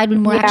satisfied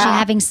when we're actually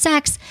having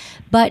sex,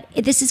 but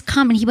this is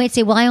common. He might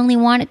say, well, I only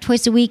want it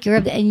twice a week,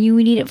 and you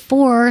need it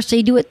 4, so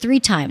you do it 3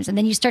 times. And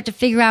then you start to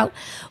figure out,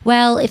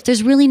 well, if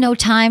there's really no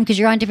time because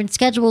you're on different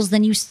schedules,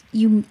 then you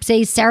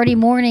say Saturday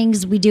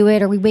mornings we do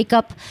it, or we wake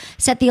up,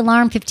 set the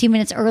alarm 15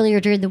 minutes earlier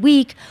during the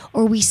week,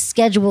 or we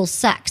schedule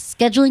sex.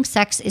 Scheduling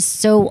sex is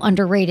so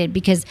underrated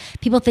because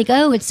people think,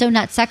 oh, it's so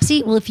not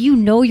sexy. Well, if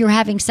you're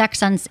having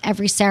sex on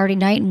every Saturday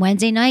night and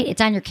Wednesday night,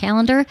 it's on your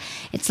calendar.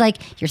 It's like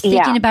you're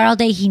thinking about it all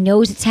day. He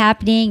knows it's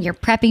happening. You're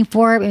prepping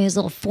for it. His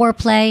little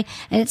foreplay,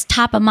 and it's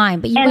top of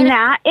mind. But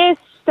that is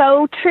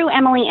so true,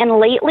 Emily. And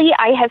lately,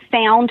 I have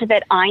found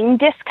that I'm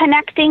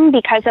disconnecting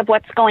because of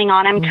what's going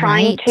on. I'm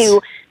trying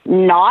to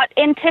not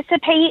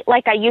anticipate.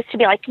 Like I used to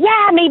be like,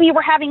 yeah, maybe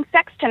we're having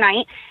sex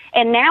tonight.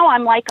 And now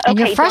I'm like, okay, and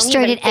you're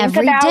frustrated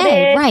every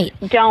day, right?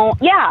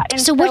 And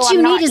so what you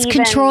need is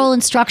control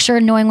and structure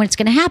and knowing when it's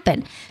going to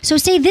happen. So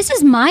say, this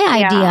is my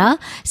idea.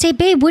 Say,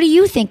 babe, what do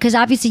you think? Because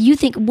obviously you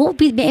think,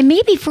 and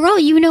maybe for all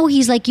you know,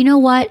 he's like, you know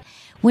what?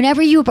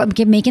 whenever you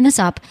making this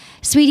up,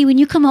 sweetie, when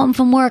you come home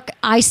from work,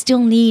 I still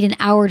need an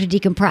hour to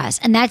decompress.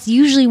 And that's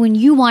usually when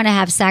you want to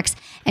have sex.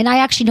 And I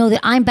actually know that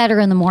I'm better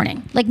in the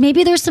morning. Like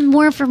maybe there's some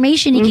more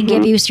information he can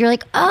give you. So you're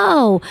like,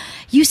 oh,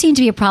 you seem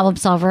to be a problem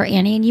solver,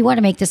 Annie, and you want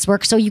to make this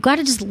work. So you got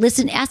to just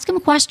listen, ask him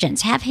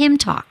questions, have him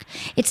talk.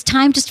 It's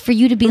time just for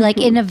you to be like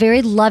in a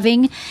very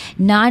loving,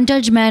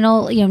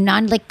 non-judgmental,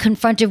 non like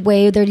confrontive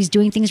way that he's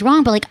doing things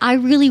wrong. But like, I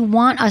really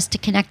want us to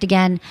connect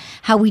again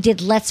how we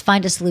did. Let's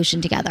find a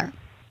solution together.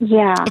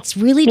 Yeah. It's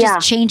really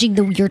just changing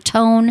your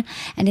tone,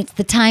 and it's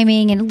the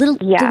timing and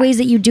the ways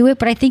that you do it.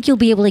 But I think you'll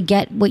be able to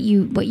get what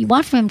you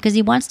want from him because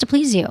he wants to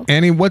please you.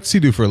 Annie, what's he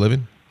do for a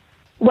living?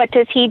 What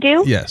does he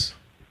do? Yes.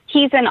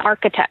 He's an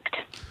architect.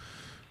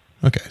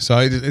 Okay, so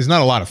it's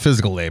not a lot of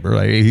physical labor.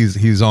 Right?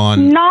 He's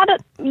on. Not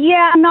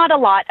a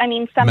lot. I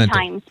mean,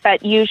 sometimes,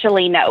 but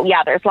usually no.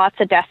 Yeah, there's lots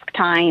of desk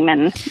time,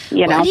 and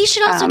And he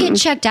should also get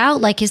checked out,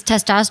 like his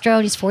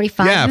testosterone. He's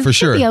 45. Yeah, for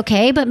sure. Should be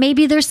okay, but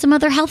maybe there's some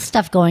other health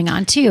stuff going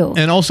on too.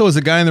 And also, as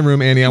a guy in the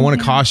room, Annie, I want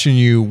to caution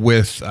you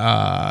with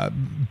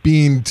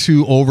being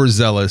too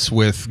overzealous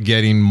with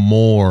getting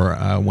more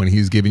when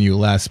he's giving you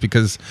less,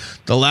 because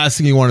the last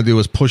thing you want to do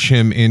is push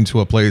him into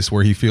a place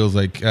where he feels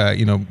like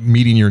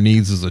meeting your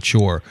needs is a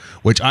chore.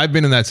 Which I've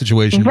been in that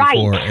situation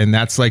before, and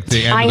that's like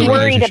the end of the relationship.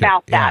 I'm worried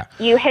about that.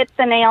 You hit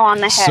the nail on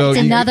the head. So it's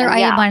another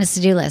item on his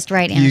to-do list,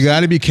 right, Anderson? You got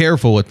to be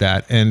careful with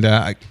that. And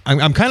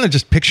I'm kind of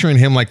just picturing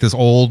him like this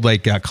old,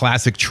 like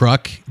classic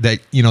truck that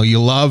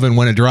you love, and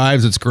when it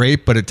drives, it's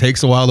great, but it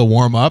takes a while to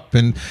warm up.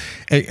 And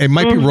it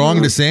might be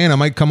wrong to say, and I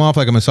might come off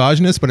like a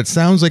misogynist, but it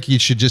sounds like you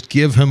should just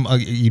give him.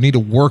 You need to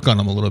work on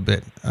him a little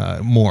bit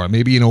more.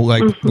 Maybe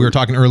like we were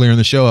talking earlier in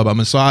the show about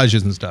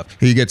massages and stuff.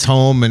 He gets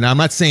home, and I'm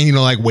not saying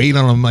like wait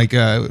on him like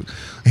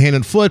hand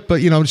and foot,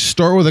 but just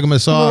start with like a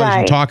massage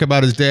and talk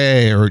about his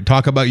day or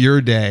talk about your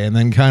day, and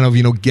then kind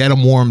of get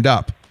him warmed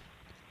up.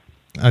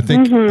 I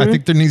think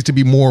there needs to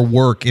be more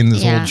work in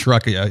this old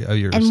truck of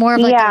yours, and more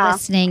of like a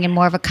listening and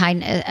more of a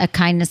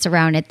kindness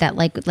around it. That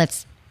like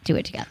let's do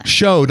it together.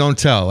 Show, don't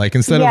tell. Like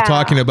instead of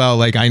talking about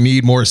like I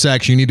need more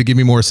sex, you need to give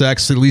me more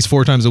sex at least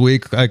 4 times a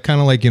week. I kind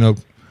of like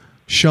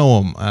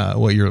show them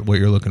what you're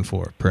looking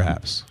for,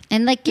 perhaps.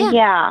 And like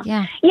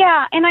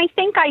and I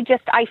think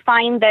I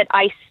find that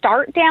I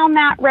start down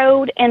that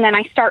road, and then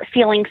I start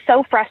feeling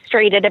so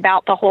frustrated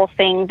about the whole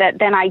thing that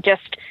then I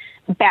just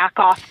back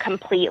off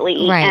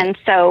completely. Right. And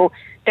so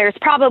there's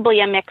probably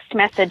a mixed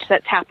message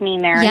that's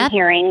happening there. And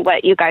hearing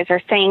what you guys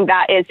are saying,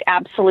 that is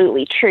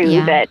absolutely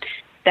true.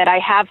 That I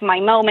have my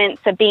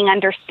moments of being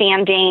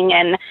understanding,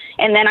 and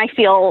then I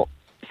feel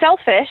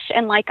selfish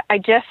and like I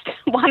just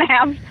want to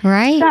have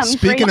some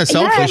Speaking of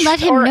selfish, let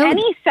him or know.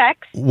 any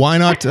sex. Why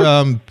not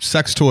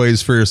sex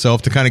toys for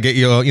yourself to kind of get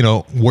you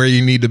where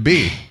you need to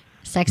be?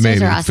 Sex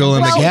toys are awesome. Fill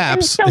in the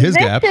gaps, so his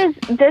gaps.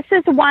 This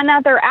is one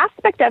other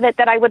aspect of it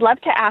that I would love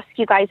to ask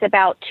you guys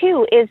about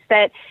too, is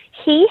that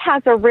he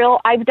has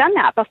I've done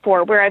that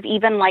before where I've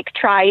even like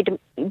tried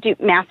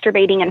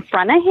masturbating in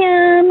front of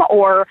him,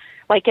 or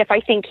like if I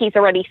think he's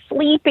already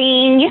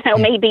sleeping,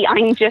 maybe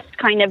I'm just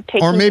kind of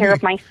taking care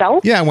of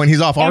myself. Yeah, when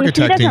he's off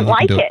architecting. And he doesn't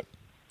like it.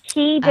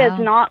 He does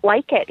not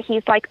like it.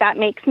 He's like, that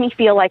makes me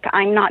feel like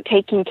I'm not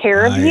taking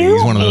care of you.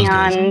 He's one of those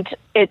and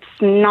it's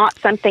not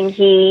something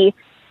he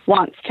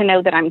wants to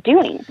know that I'm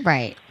doing.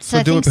 Right. So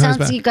I think sounds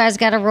like you guys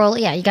got to roll.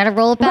 Yeah, you got to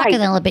roll it back a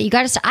little bit. You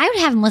got to. I would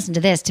have him listen to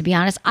this. To be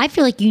honest, I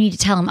feel like you need to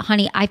tell him,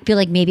 honey. I feel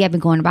like maybe I've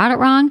been going about it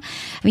wrong.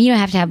 I mean, you don't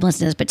have to have him listen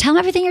to this, but tell him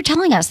everything you're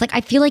telling us. Like,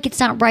 I feel like it's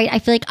not right. I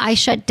feel like I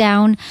shut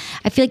down.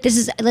 I feel like this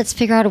is. Let's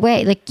figure out a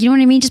way. Like, you know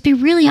what I mean? Just be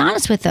really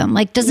honest with him.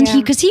 Like, doesn't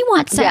he? Because he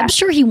wants. I'm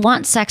sure he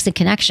wants sex and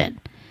connection.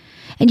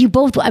 And you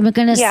both, I'm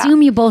going to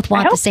assume you both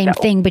want the same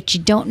thing, but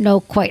you don't know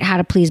quite how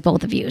to please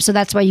both of you. So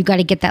that's why you got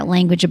to get that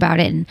language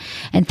about it,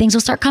 and things will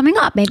start coming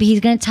up. Maybe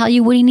he's going to tell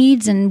you what he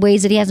needs in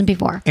ways that he hasn't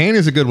before. Anne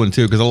is a good one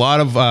too, because a lot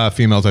of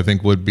females, I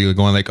think, would be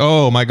going like,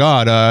 "Oh my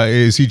God,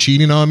 is he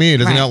cheating on me?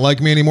 Does he not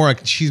like me anymore?"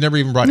 She's never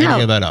even brought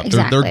any of that up.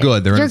 Exactly. They're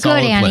good. They're in a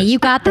solid good, Annie. place. You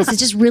got this. It's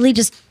just really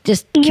just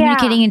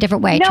communicating in a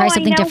different way. Try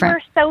something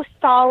different. We're so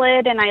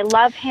solid, and I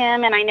love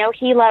him, and I know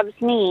he loves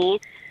me.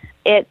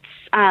 It's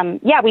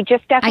we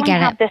just definitely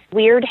have this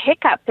weird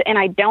hiccup, and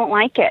I don't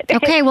like it.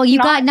 Okay, well, you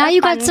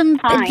got some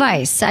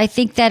advice. I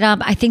think that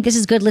I think this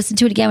is good. Listen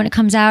to it again when it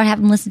comes out. Have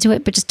him listen to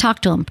it, but just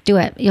talk to him. Do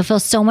it. You'll feel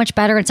so much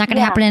better. It's not going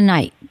to happen in a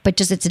night, but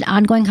just it's an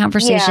ongoing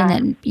conversation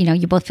that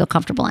you both feel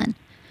comfortable in.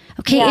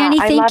 Okay, Annie,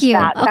 thank you.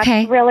 That.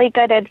 Okay, that's really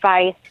good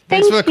advice.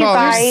 Thanks for the call.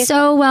 Guys. You're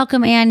so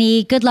welcome,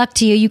 Annie. Good luck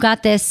to you. You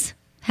got this.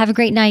 Have a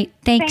great night.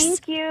 Thanks.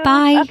 Thank you.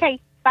 Bye. Okay.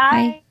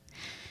 Bye.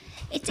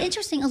 It's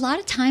interesting. A lot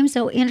of times,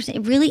 though, Anderson,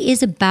 it really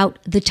is about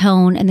the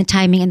tone and the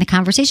timing and the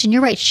conversation.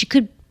 You're right. She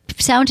could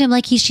sound to him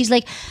like she's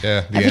like,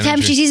 every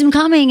time she sees him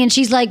coming and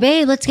she's like,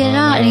 babe, let's get it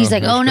on. And he's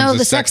like, oh no,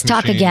 the sex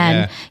talk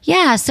again.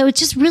 Yeah. So it's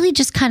just really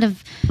just kind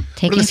of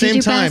Take But at the same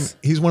time,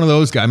 he's one of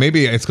those guys.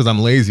 Maybe it's because I'm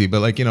lazy,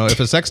 but like, if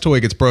a sex toy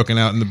gets broken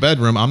out in the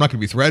bedroom, I'm not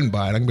going to be threatened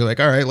by it. I can be like,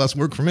 all right, less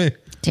work for me.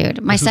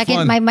 Dude, my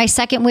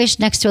second wish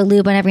next to a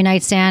lube on every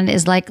nightstand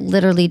is like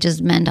literally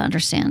just men to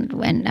understand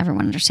and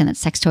everyone understand that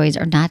sex toys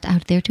are not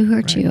out there to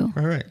hurt you.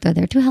 Right. They're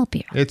there to help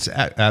you. It's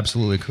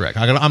absolutely correct.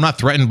 I'm not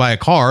threatened by a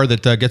car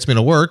that gets me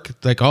to work.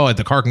 Like,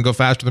 the car can go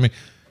faster than me.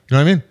 You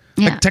know what I mean?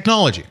 Yeah. Like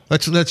technology.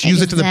 Let's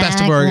use it to the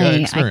best of our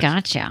experience. I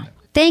gotcha.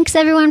 Thanks,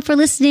 everyone, for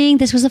listening.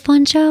 This was a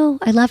fun show.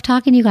 I love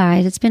talking to you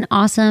guys. It's been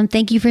awesome.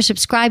 Thank you for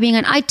subscribing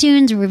on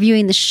iTunes and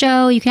reviewing the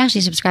show. You can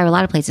actually subscribe a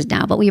lot of places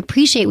now, but we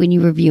appreciate when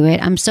you review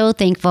it. I'm so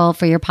thankful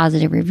for your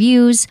positive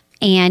reviews.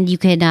 And you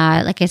can,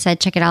 like I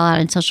said, check it all out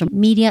on social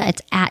media.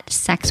 It's at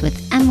Sex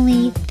with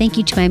Emily. Thank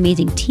you to my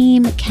amazing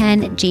team,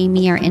 Ken,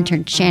 Jamie, our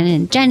intern Shannon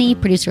and Jenny,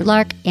 producer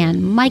Lark,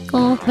 and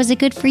Michael. Was it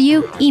good for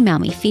you? Email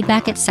me,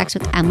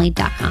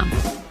 feedback@sexwithemily.com.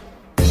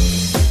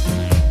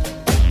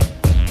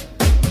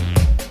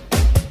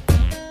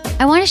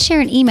 I want to share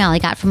an email I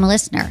got from a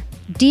listener.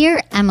 Dear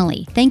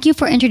Emily, thank you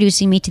for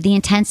introducing me to the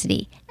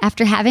Intensity.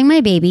 After having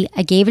my baby,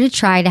 I gave it a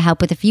try to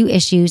help with a few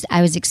issues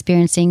I was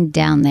experiencing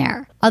down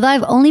there. Although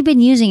I've only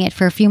been using it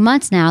for a few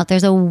months now,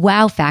 there's a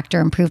wow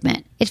factor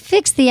improvement. It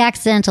fixed the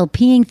accidental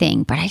peeing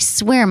thing, but I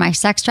swear my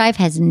sex drive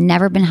has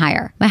never been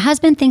higher. My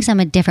husband thinks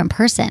I'm a different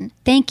person.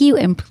 Thank you,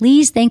 and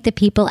please thank the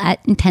people at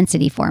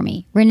Intensity for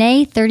me.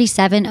 Renee,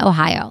 37,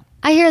 Ohio.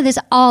 I hear this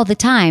all the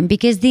time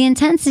because the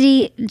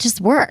Intensity just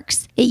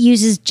works. It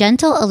uses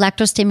gentle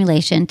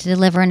electrostimulation to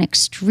deliver an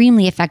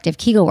extremely effective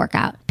Kegel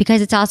workout.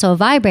 Because it's also a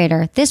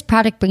vibrator, this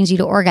product brings you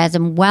to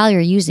orgasm while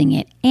you're using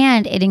it,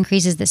 and it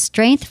increases the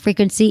strength,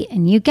 frequency,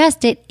 and you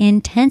guessed it,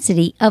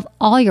 intensity of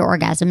all your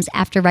orgasms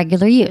after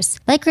regular use.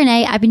 Like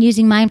Renee, I've been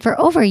using mine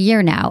for over a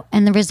year now,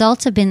 and the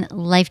results have been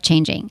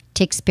life-changing.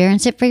 To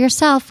experience it for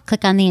yourself,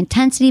 click on the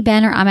Intensity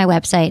banner on my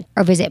website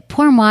or visit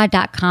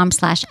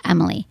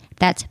pourmoi.com/Emily.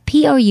 That's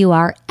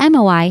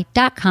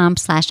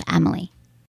pourmoi.com/Emily.